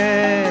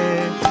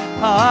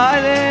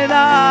 Hare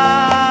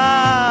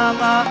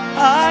Rama,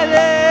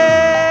 Hare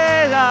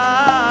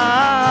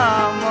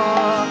Rama,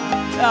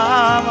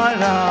 Rama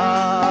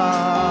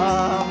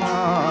Rama,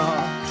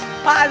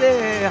 Hare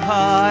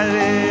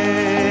Hare.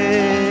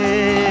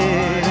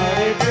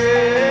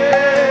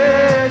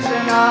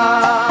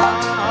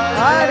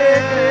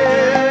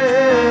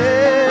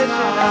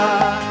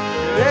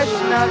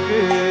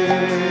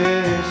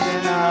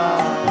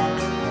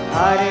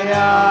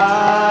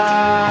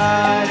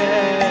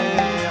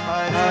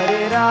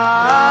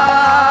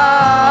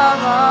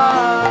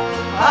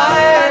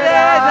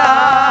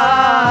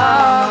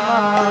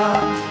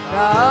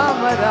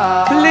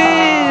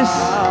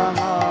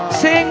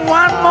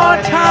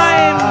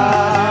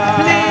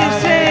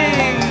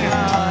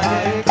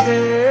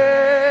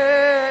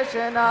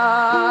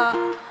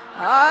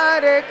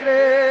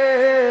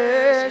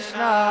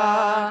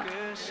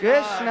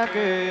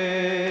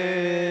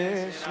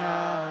 Krishna,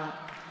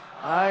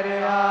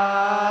 Hare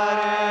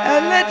Hare. A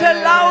little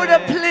louder,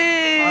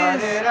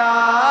 please. Hare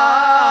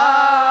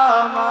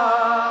Rama,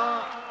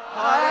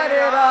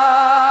 Hare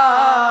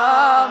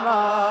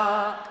Rama,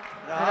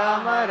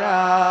 Rama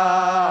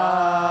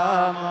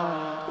Rama.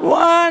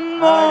 One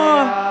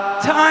more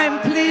time,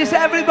 please,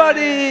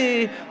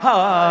 everybody.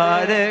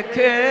 Hare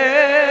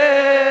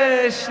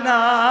Krishna,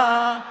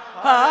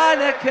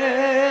 Hare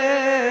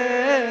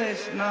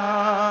Krishna,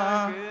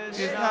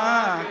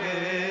 Krishna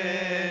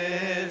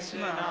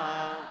Krishna,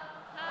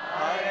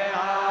 Hare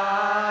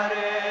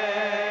Hare,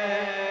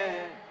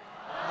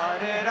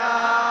 Hare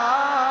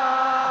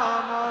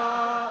Rama,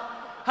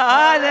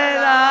 Hare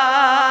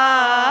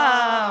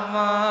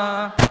Rama,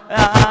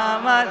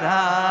 Rama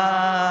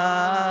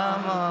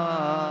Rama,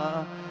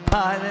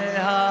 Hare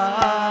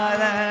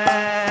Hare,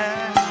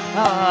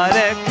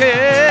 Hare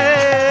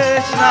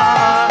Krishna,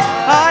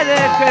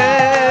 Hare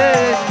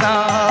Krishna,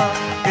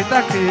 Krishna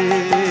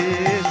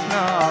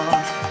Krishna,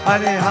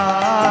 Hare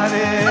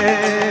Hare,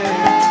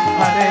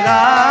 Hare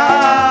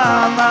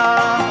Rama,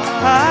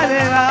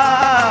 Hare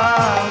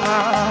Rama,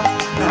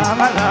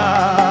 Rama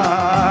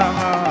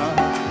Rama,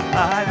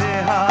 Hare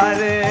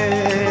Hare,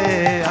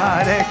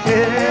 Hare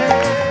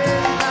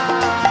Krishna,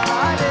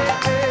 Hare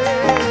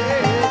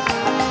Krishna,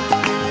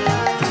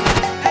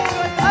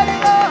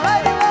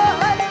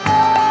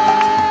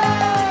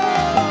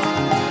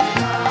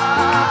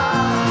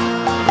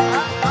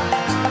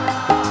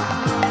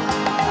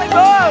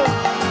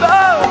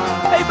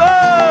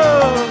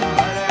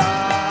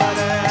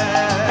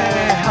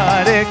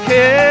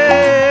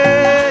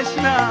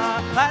 Krishna,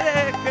 Hare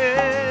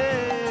Krishna,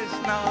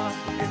 Krishna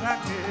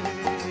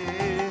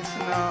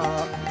Krishna,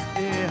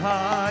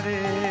 Hare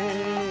Hare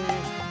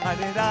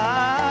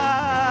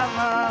Rama,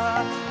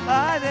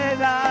 Hare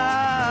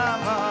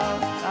Rama,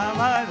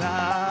 Rama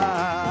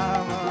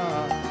Rama,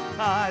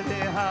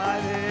 Hare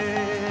Hare,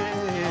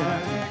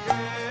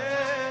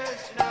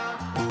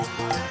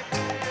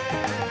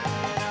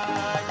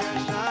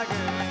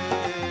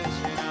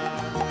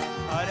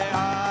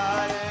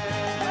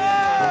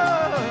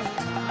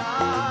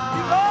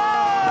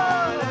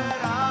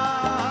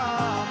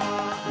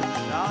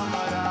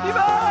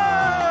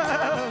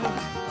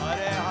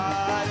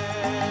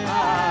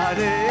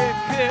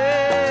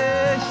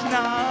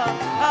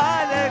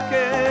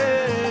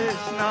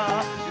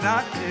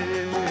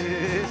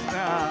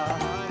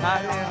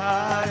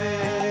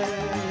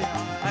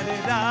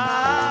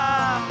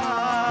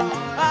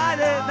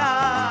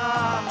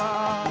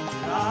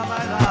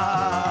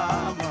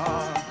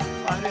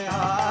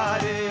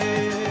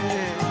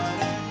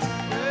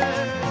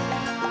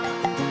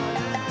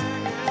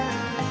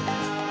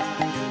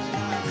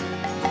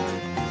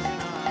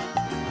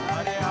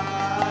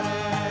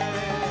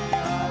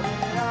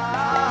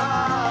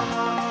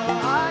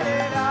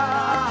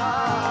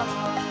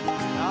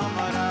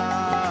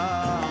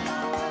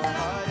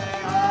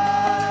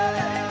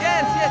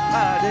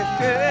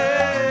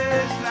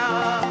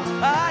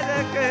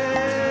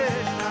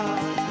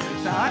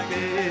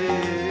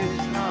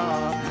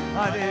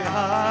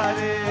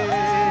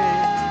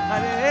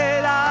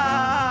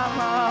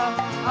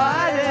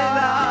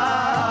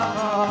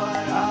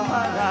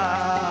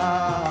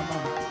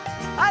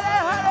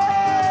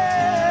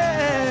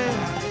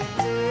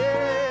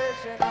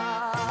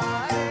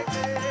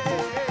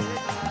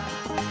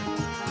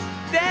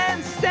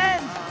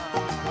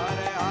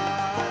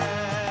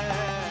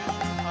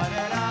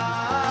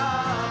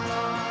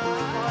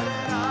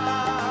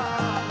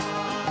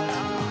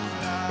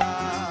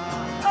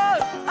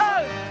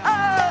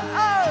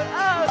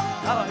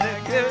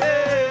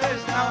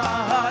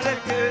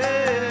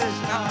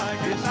 Krishna,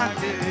 Krishna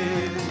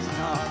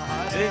Krishna,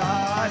 Hare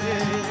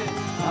Hare.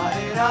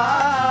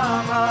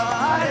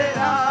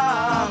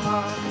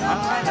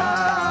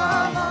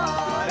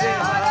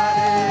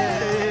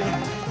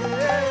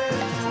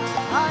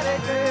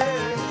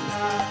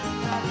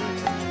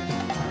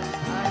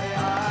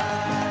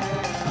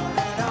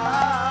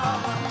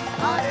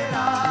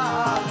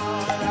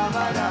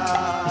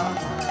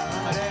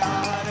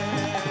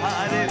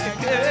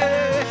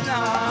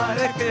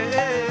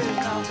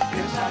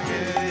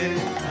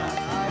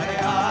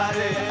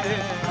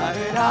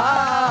 Hare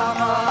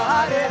Rama,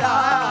 Hare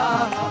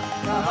Rama,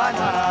 Rama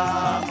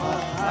Rama,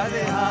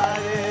 Hare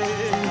Hare,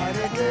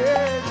 Hare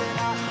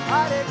Krishna,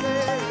 Hare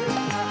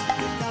Krishna,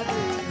 Krishna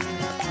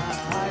Krishna,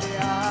 Hare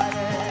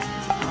Hare,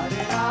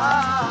 Hare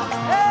Rama,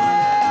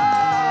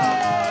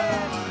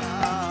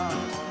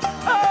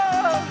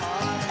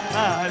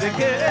 Hare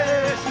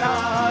Krishna,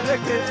 Hare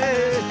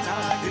Krishna,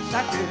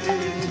 Krishna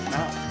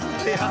Krishna,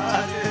 Hare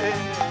Hare,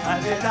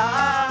 Hare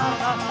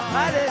Rama,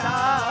 Hare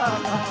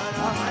Rama,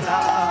 Rama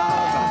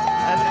Rama,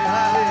 Hare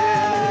Hare.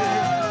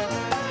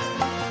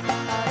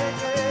 Hare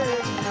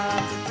Krishna,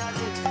 Krishna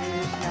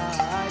Krishna,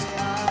 Hare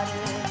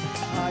Hare,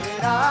 Hare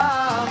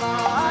Rama,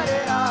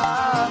 Hare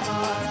Rama,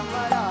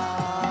 Rama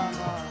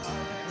Rama,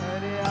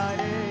 Hare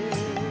Hare.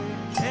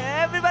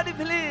 Everybody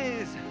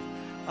please.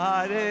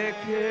 Hare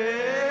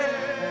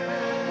Krishna,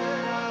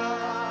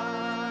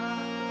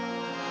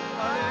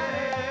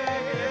 Hare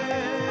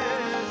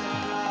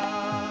Krishna,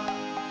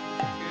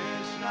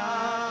 Krishna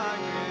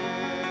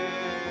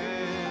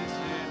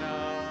Krishna,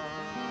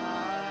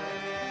 Hare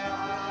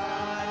Hare,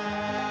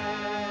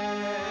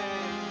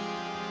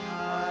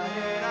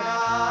 Hare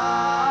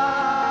Rama,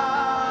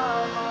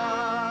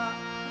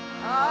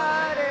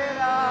 Hare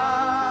Rama.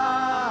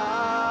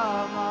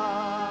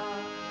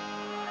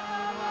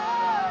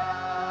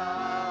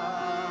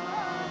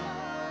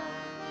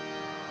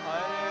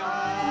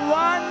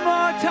 One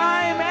more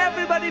time,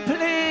 everybody,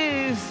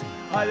 please.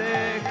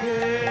 Hare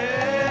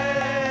Krishna,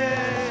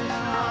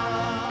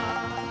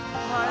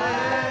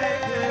 Hare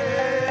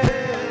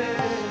Krishna,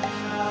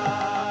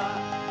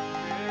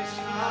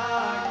 Krishna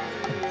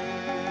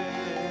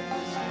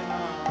Krishna,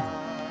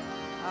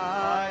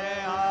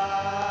 Hare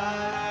Hare,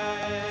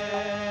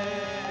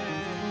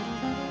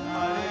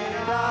 Hare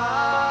Rama,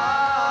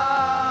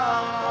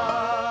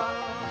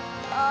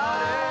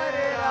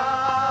 Hare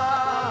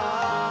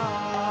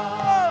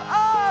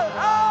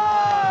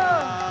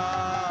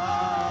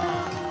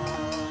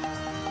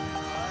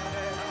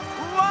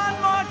One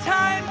more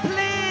time,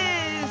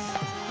 please.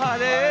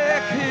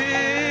 Hare Krishna,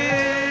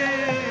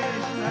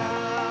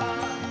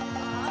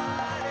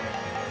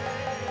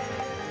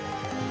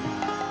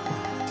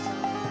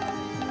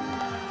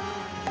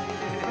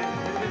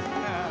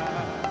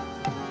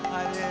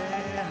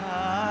 Hare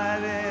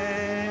Hare,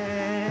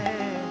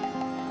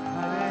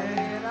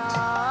 Hare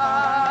Rama,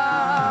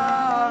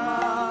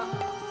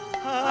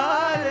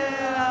 Hare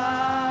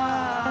Rama.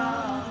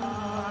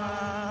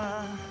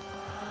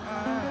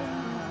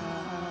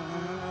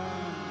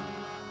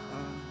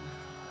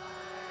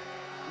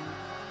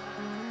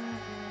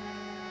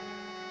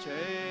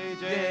 Jai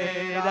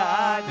Jai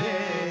Radhe,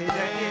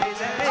 Jai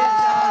Jai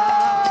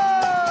Shyam,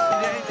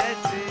 Jai Jai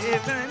Shri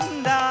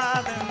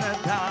Vrindavan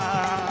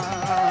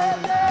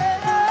Dham.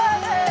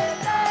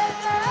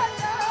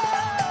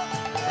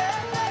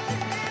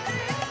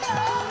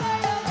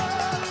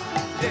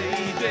 Jai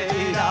Jai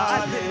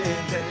Radhe,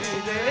 Jai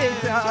Jai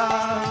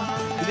Shyam,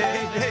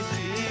 Jai Jai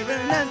Shri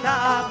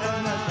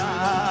Vrindavan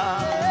Dham.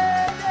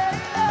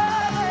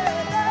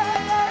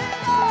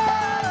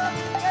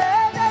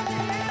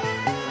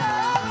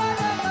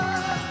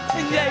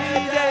 Jai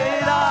Jai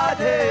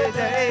Radhe,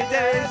 Jai Jai Shyam, Jai Jai Shri Vrindavan Dham. Jai Jai Radhe, Jai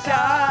Jai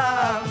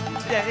Shyam,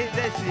 Jai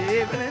Jai Shri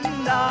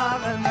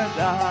Vrindavan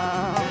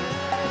Dham.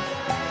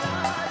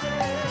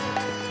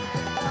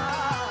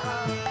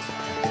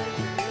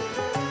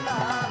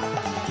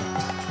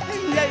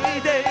 Jai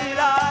Jai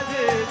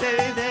Radhe,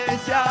 Jai Jai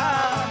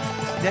Shyam,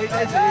 Jai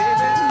Jai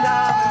Vrindavan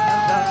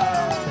Dham.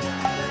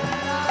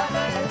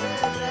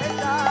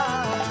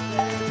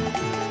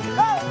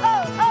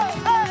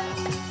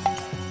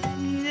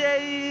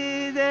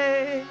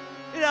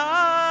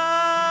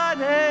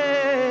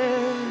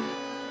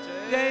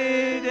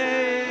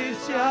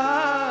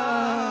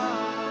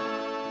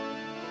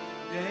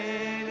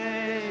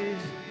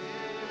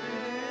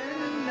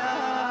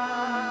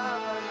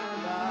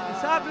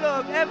 सब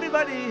लोग,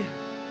 everybody.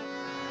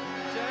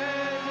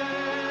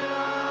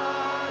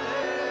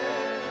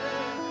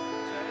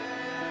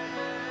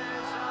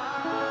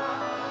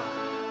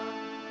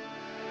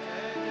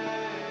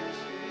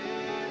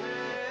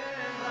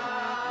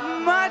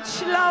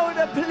 Much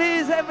louder,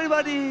 please,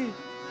 everybody.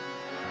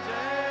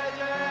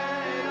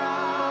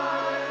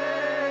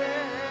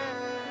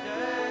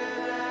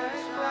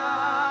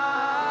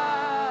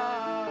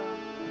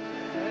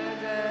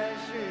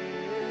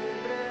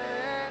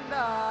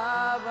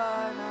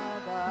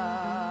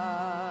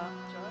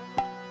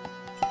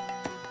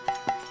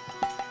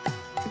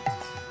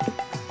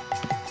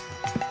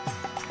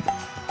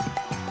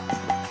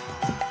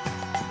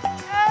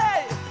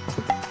 Hey!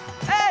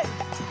 Hey!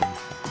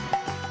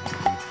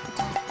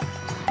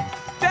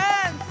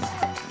 Dance!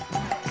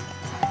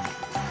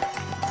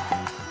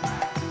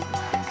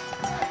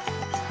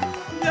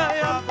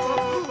 Jaya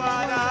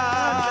Prabhupada,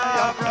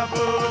 Jaya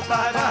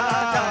Prabhupada,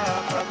 Jaya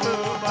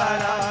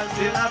Prabhupada,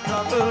 Srila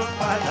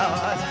Prabhupada.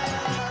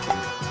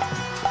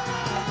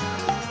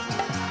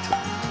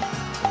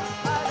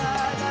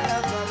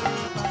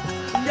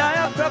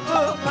 Jaya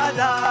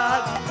Prabhupada,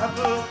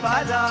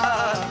 Prabhupada,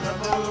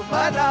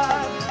 Prabhupada,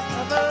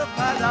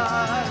 Prabhupada.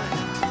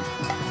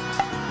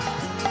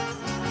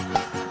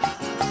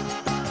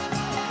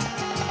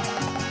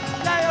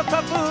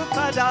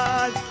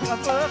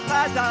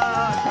 Prabhupada,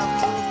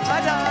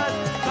 Prabhupada,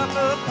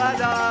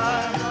 Prabhupada,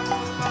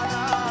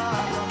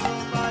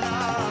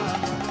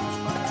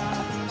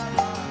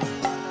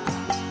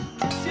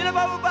 Srila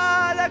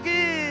Prabhupada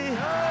ki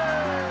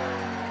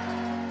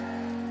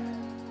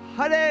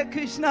Hare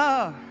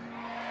Krishna.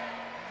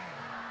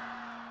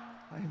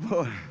 Hi,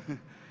 boy.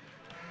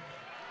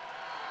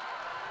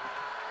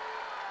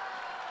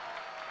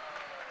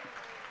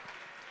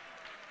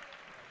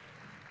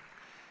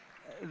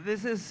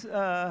 This is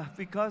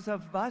because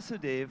of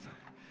Vasudev.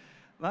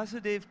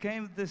 Vasudev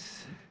came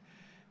this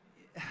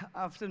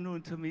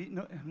afternoon to me,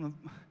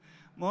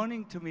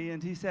 morning to me,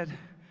 and he said,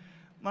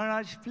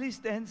 Maharaj, please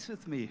dance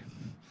with me.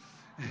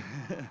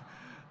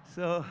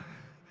 So,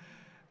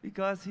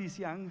 because he's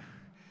young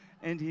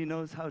and he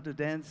knows how to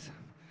dance,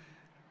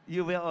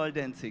 you were all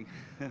dancing.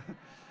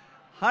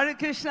 Hare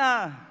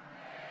Krishna!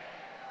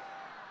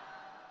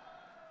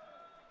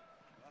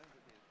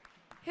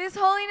 His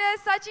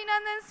Holiness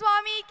Sacinandana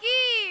Swami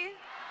ki!